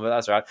on that one, but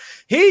that's all right.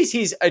 Here's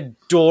his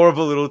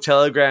adorable little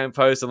Telegram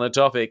post on the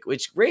topic,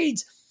 which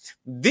reads,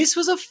 "This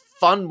was a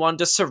fun one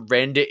to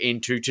surrender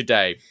into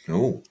today.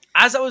 Oh.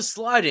 As I was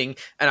sliding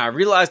and I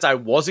realized I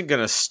wasn't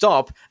going to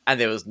stop and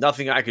there was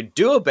nothing I could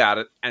do about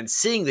it, and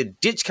seeing the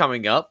ditch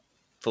coming up,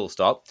 full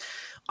stop,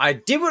 I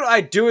did what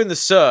I do in the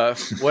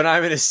surf when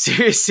I'm in a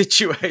serious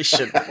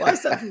situation." Why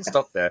is that full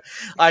stop there?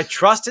 "I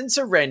trust and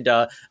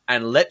surrender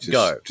and let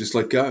go." Just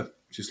let go.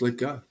 Just let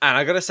go. And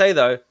I got to say,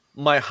 though,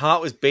 my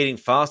heart was beating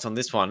fast on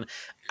this one,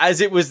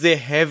 as it was the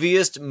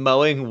heaviest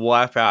mowing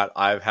wipeout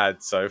I've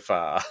had so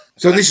far.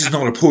 So this is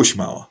not a push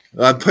mower.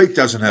 Pete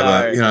doesn't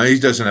have he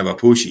doesn't have a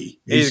pushy.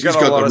 He's got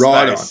the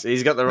ride on.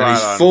 He's got the And ride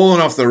he's on. fallen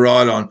off the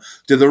ride on.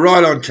 Did the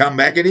ride on come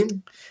back at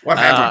him? What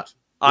happened?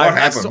 What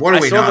happened? What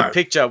do we know? I saw the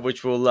picture,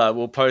 which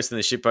we'll post in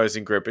the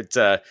shitposting group.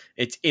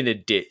 It's in a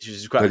ditch, which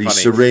is quite But funny. he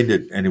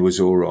surrendered and it was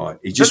all right.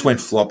 He just went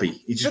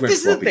floppy. He just But went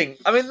this floppy. is the thing.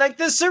 I mean, like,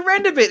 the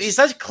surrender bit is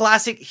such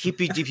classic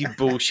hippy-dippy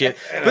bullshit.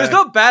 But it's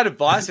not bad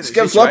advice in a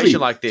go situation floppy.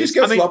 like this. Just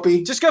go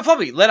floppy. Just go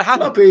floppy. Let it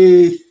happen.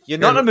 Floppy. You're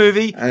not in a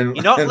movie. and-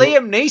 You're not and-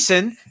 Liam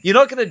Neeson. You're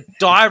not going to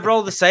dive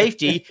roll the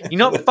safety. You're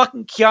not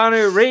fucking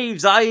Keanu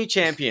Reeves, are you,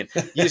 champion?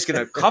 You're just going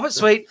to cop it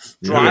sweet,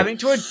 drive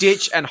into a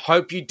ditch, and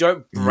hope you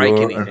don't break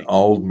You're anything. an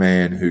old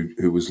man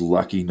who was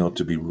lucky not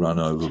to be run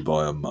over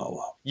by a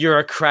mower. You're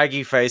a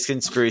craggy-faced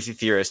conspiracy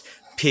theorist.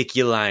 Pick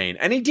your lane.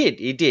 And he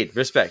did.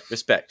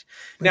 Respect.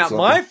 Now,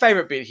 my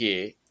favourite bit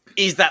here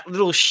is that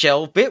little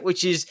shell bit,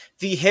 which is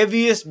the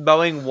heaviest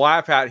mowing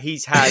wipeout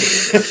he's had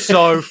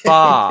so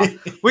far,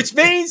 which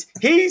means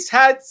he's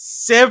had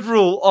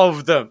several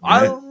of them.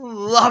 I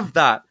love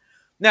that.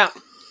 Now,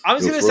 I'm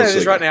just going to say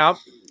this right now.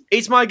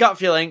 It's my gut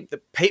feeling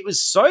that Pete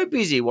was so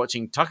busy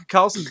watching Tucker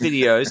Carlson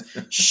videos,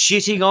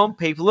 shitting on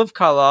people of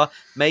colour,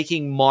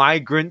 making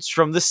migrants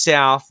from the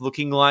South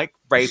looking like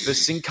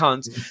rapists and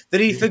cunts, that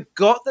he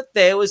forgot that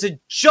there was a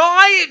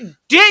giant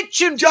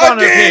ditch in front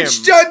of him.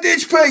 Giant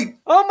ditch, Pete.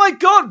 Oh my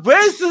God,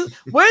 where's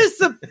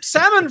the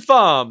salmon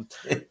farm?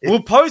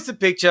 We'll post the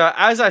picture,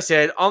 as I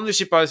said, on the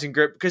shitposting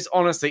group, because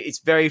honestly, it's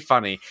very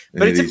funny.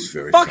 But It it's is a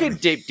very fucking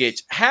funny. deep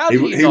ditch. How do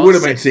you He not would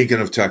have see- been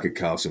thinking of Tucker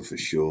Carlson for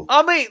sure.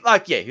 I mean,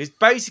 like, yeah,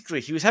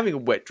 he was having a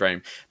wet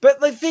dream. But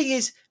the thing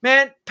is,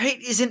 man,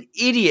 Pete is an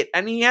idiot,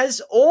 and he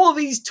has all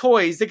these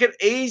toys that could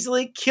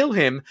easily kill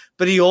him,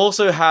 but he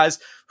also has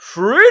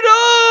freedom!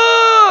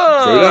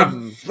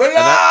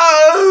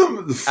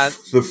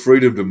 The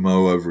freedom to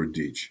mow over a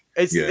ditch.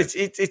 It's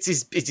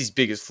his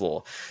biggest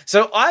flaw.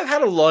 So I've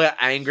had a lot of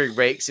angry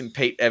rakes in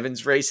Pete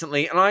Evans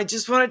recently, and I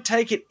just want to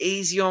take it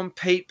easy on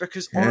Pete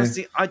because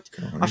honestly, I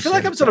feel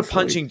like I'm sort of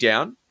punching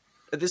down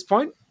at this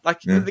point.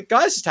 Like the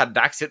guy's just had an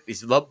accident.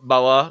 He's a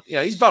mower.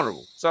 He's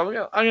vulnerable. So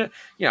I'm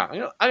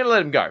gonna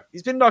let him go.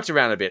 He's been knocked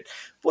around a bit.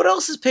 What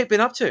else has Pete been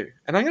up to?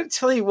 And I'm gonna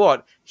tell you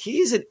what.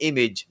 Here's an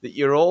image that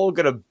you're all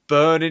gonna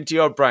burn into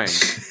your brain.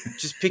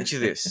 Just picture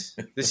this.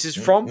 This is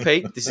from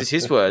Pete. This is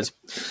his words.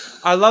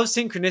 "I love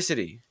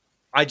synchronicity.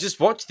 I just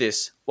watched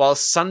this while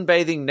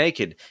sunbathing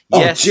naked.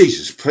 Yes, Oh,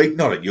 Jesus, Pete,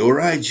 not at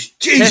your age.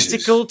 Jesus.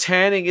 testicle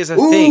tanning is a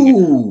Ooh.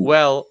 thing.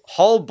 Well,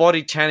 whole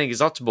body tanning is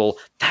optimal.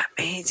 That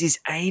means his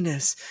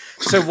anus.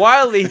 So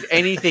why leave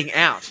anything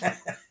out?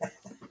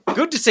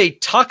 Good to see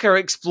Tucker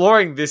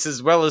exploring this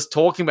as well as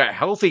talking about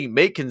healthy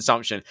meat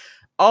consumption.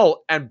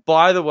 Oh, and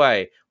by the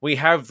way, we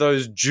have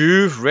those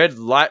Juve red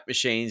light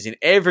machines in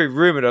every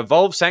room at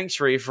Evolve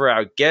Sanctuary for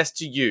our guests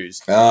to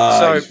use.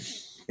 So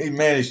He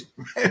managed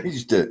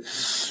to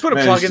put a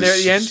plug in there at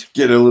the end.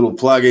 Get a little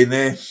plug in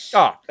there.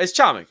 Oh, it's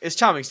charming. It's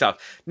charming stuff.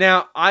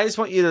 Now, I just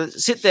want you to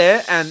sit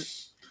there, and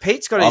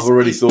Pete's got his... I've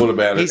already thought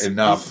about it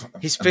enough.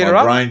 His feet and are my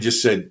up. brain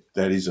just said,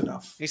 that is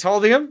enough. He's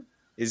holding him.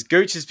 His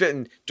gooch is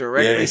getting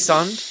directly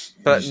sunned,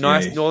 but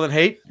nice northern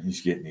heat.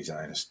 He's getting his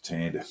anus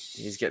tanned.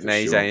 He's getting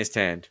his anus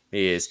tanned.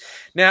 He is.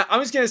 Now,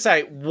 I'm just going to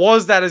say,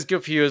 was that as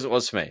good for you as it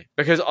was for me?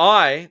 Because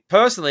I,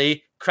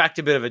 personally, cracked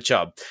a bit of a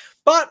chub.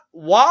 But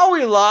while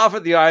we laugh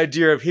at the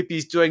idea of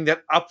hippies doing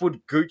that upward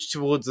gooch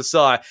towards the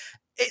side,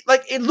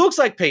 it looks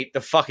like Pete,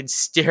 the fucking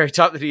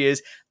stereotype that he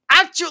is,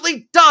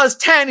 actually does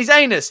tan his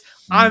anus.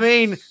 I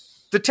mean,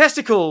 the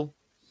testicle,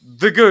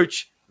 the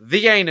gooch,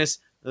 the anus,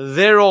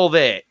 they're all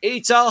there.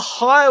 It's a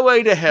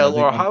highway to hell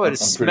or a highway to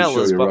smell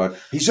as well. Right.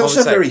 He's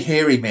also very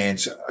hairy, man.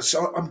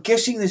 So I'm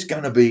guessing there's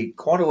going to be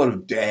quite a lot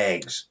of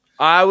dags.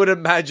 I would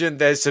imagine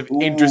there's some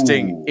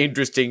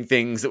interesting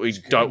things that we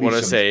don't want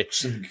to see.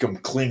 Some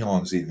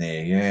Klingons in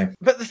there, yeah.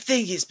 But the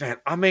thing is, man,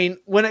 I mean,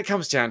 when it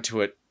comes down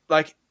to it,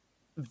 like,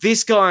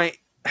 this guy,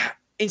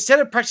 instead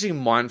of practicing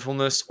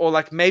mindfulness or,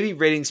 like, maybe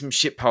reading some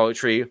shit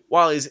poetry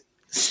while he's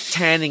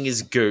tanning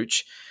his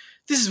gooch,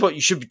 this is what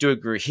you should be doing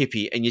if you're a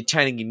hippie and you're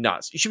tanning your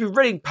nuts. You should be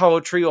reading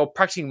poetry or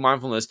practicing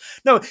mindfulness.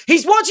 No,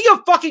 he's watching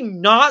a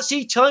fucking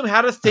Nazi tell him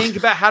how to think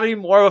about how to be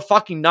more of a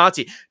fucking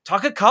Nazi.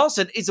 Tucker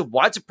Carlson is a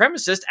white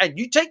supremacist and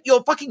you take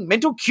your fucking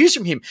mental cues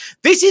from him.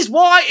 This is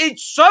why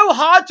it's so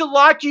hard to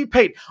like you,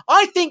 Pete.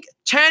 I think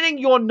tanning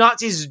your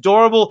nuts is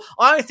adorable.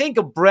 I think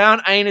a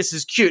brown anus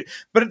is cute.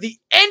 But at the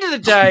end of the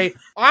day,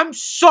 I'm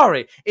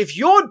sorry. If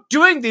you're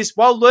doing this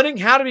while learning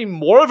how to be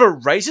more of a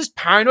racist,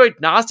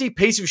 paranoid, nasty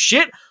piece of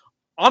shit,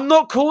 I'm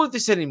not cool with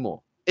this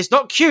anymore. It's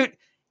not cute.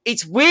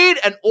 It's weird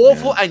and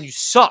awful, and you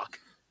suck.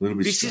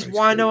 This is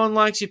why no one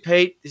likes you,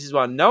 Pete. This is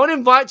why no one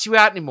invites you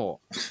out anymore.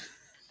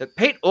 That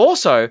Pete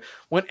also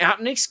went out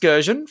an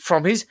excursion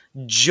from his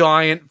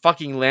giant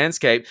fucking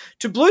landscape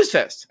to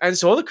Bluesfest and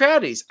saw the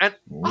crowdies. And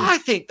I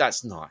think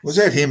that's nice. Was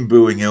that him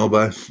booing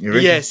Elbow?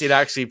 Yes, it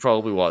actually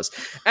probably was.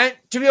 And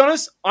to be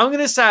honest, I'm going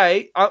to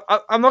say,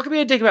 I'm not going to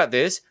be a dick about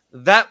this.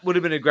 That would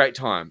have been a great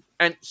time.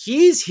 And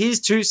here's his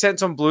 2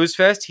 cents on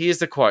Bluesfest. Here's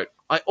the quote.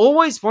 I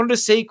always wanted to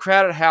see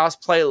Crowded House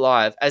play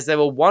live as they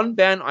were one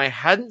band I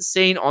hadn't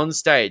seen on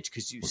stage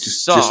because you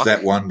suck. Just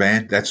that one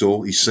band, that's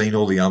all. He's seen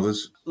all the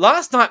others.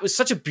 Last night was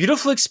such a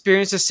beautiful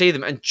experience to see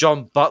them and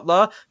John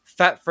Butler,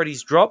 Fat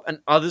Freddy's Drop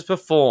and others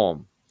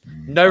perform.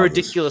 No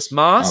ridiculous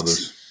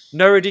masks.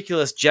 No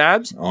ridiculous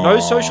jabs, no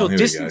social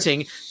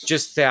distancing,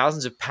 just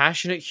thousands of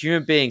passionate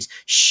human beings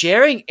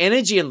sharing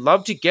energy and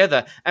love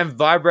together and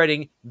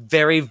vibrating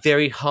very,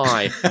 very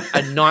high.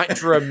 A night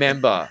to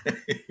remember.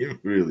 He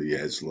really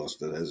has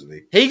lost it, hasn't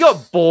he? He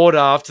got bored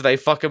after they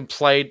fucking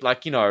played,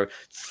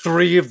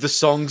 3 of the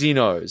songs he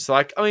knows.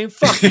 Like, I mean,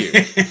 fuck you.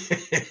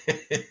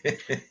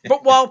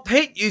 But while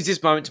Pete used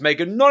this moment to make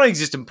a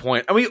non-existent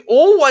point, and we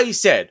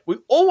always said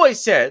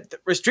that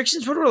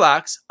restrictions would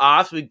relax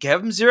after we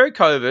gave them zero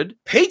COVID,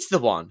 Pete's the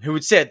one who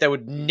had said they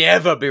would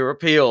never be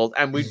repealed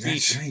and we'd be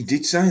he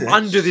did say that.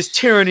 Under this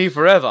tyranny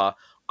forever.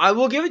 I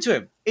will give it to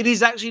him. It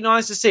is actually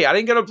nice to see. I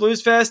didn't go to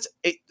Bluesfest.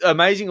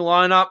 Amazing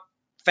lineup.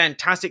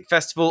 Fantastic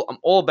festival. I'm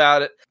all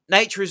about it.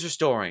 Nature is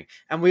restoring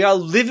and we are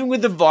living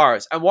with the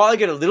virus. And while I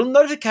get a little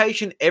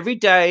notification every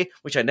day,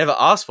 which I never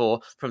asked for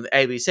from the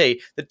ABC,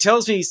 that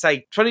tells me,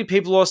 say, 20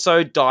 people or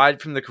so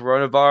died from the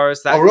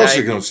coronavirus that day. We're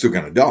also still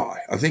going to die.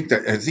 I think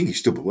he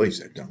still believes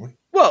that, don't we?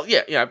 Well,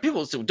 yeah,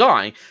 people are still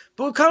dying,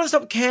 but we've kind of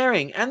stopped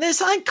caring. And there's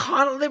something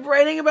kind of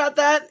liberating about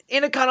that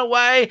in a kind of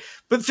way.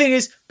 But the thing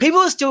is, people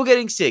are still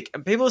getting sick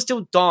and people are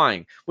still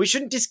dying. We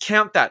shouldn't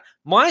discount that.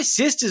 My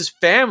sister's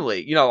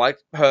family, like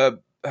her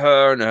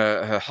and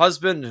her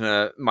husband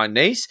and my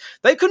niece,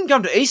 they couldn't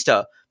come to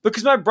Easter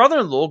because my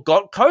brother-in-law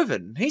got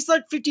COVID. He's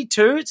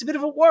 52. It's a bit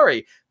of a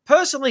worry.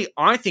 Personally,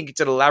 I think it's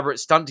an elaborate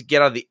stunt to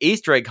get out of the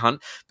Easter egg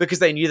hunt because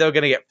they knew they were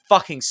going to get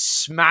fucking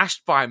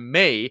smashed by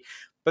me.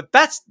 But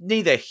that's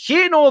neither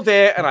here nor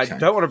there, and okay. I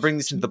don't want to bring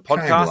this into the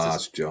podcast.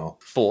 Last,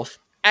 Joel. Fourth.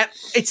 And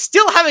it's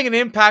still having an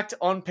impact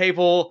on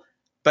people,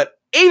 but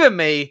even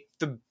me,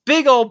 the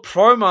big old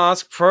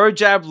pro-mask,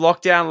 pro-jab,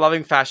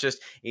 lockdown-loving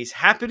fascist, is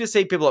happy to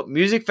see people at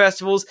music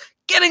festivals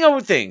getting on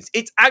with things.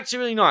 It's actually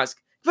really nice,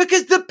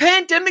 because the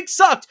pandemic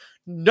sucked.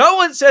 No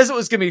one says it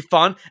was going to be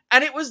fun,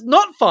 and it was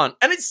not fun,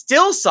 and it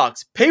still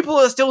sucks. People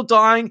are still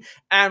dying,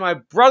 and my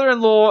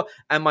brother-in-law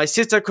and my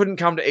sister couldn't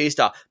come to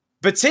Easter.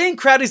 But seeing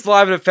crowdies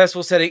live at a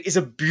festival setting is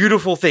a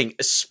beautiful thing,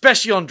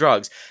 especially on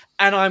drugs.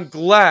 And I'm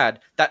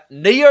glad that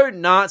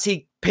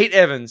neo-Nazi Pete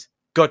Evans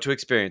got to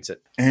experience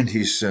it. And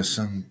his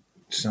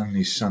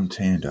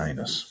sun-tanned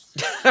anus.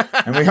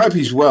 And we hope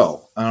he's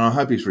well. And I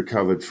hope he's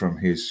recovered from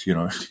his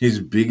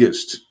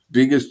biggest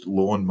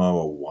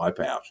lawnmower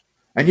wipeout.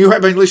 And you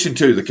have been listening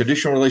to the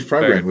Conditional Release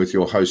Program with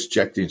your hosts,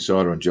 Jack the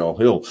Insider and Joel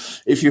Hill.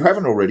 If you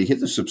haven't already, hit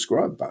the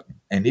subscribe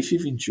button. And if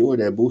you've enjoyed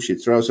our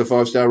bullshit, throw us a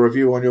 5-star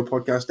review on your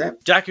podcast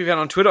app. Jack, you can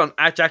on Twitter on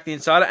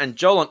 @JackTheInsider and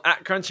Joel on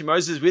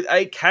 @CrunchyMoses with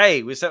a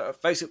K. We set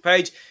up a Facebook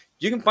page.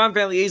 You can find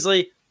fairly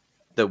easily.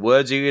 The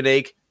words are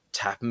unique.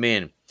 Tap them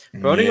in.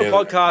 Promoting your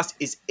podcast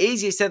is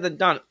easier said than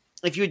done.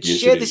 If you would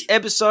share this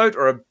episode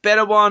or a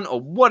better one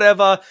or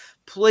whatever,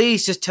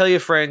 please just tell your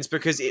friends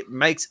because it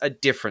makes a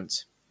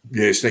difference.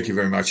 Yes, thank you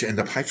very much. And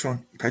the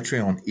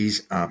Patreon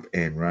is up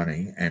and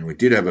running, and we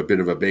did have a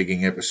bit of a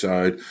begging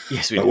episode.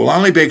 Yes, we but did. we'll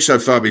only beg so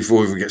far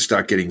before we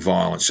start getting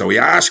violent. So we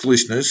ask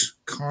listeners,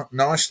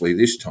 nicely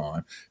this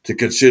time, to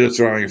consider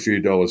throwing a few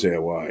dollars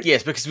our way.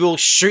 Yes, because we'll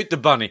shoot the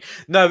bunny.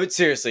 No, but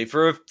seriously,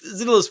 for as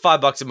little as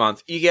 $5 a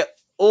month, you get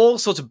all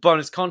sorts of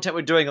bonus content.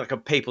 We're doing like a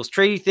People's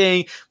Treaty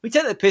thing. We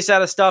take the piss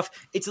out of stuff.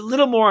 It's a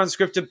little more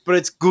unscripted, but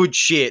it's good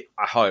shit,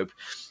 I hope.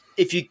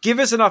 If you give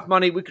us enough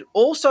money, we could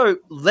also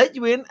let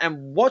you in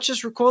and watch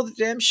us record the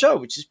damn show,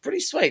 which is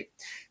pretty sweet.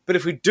 But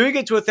if we do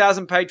get to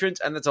 1,000 patrons,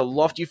 and that's a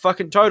lofty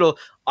fucking total,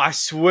 I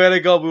swear to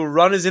God, we'll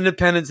run as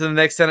independents in the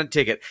next Senate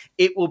ticket.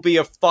 It will be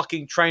a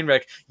fucking train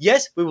wreck.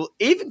 Yes, we will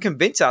even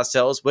convince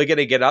ourselves we're going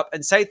to get up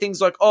and say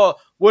things like, oh,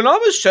 when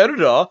I'm a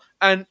senator,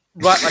 and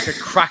write like a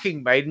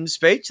cracking maiden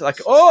speech, like,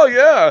 oh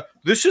yeah,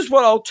 this is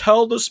what I'll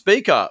tell the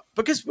speaker,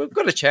 because we've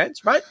got a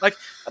chance, right? Like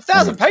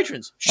 1,000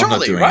 patrons, surely, I'm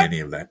not doing right? any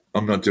of that.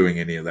 I'm not doing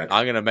any of that.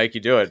 I'm going to make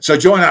you do it. So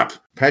join up.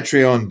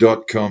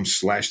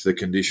 Patreon.com/the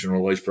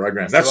conditional release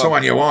program. That's the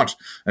one you want.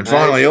 And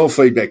finally, all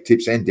feedback,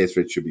 tips, and death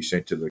threats should be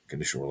sent to the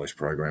conditional release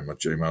program at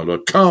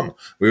gmail.com.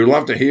 We would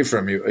love to hear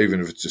from you, even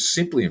if it's just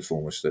simply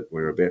inform us that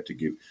we're about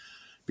to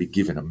be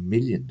given $1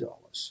 million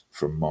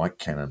from Mike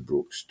Cannon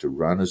Brooks to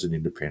run as an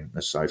independent in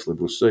a safe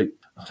Liberal seat.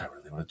 I don't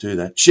really want to do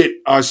that. Shit,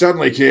 I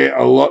suddenly care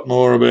a lot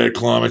more about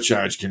climate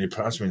change. Can you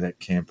pass me that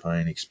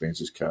campaign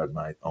expenses card,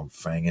 mate? I'm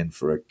fanging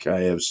for a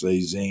KFC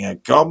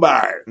Zinger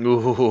combo.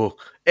 Ooh,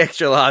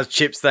 extra large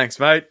chips, thanks,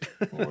 mate.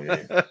 Oh,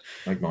 yeah.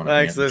 Make mine a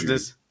Thanks, Mountain Dew.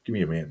 listeners. Give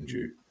me a Mountain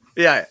Dew.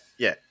 Yeah.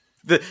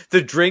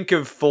 The drink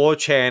of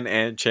 4chan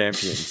and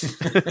champions.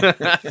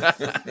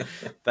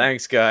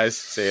 Thanks, guys.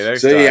 See you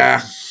next time. See ya.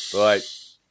 Bye.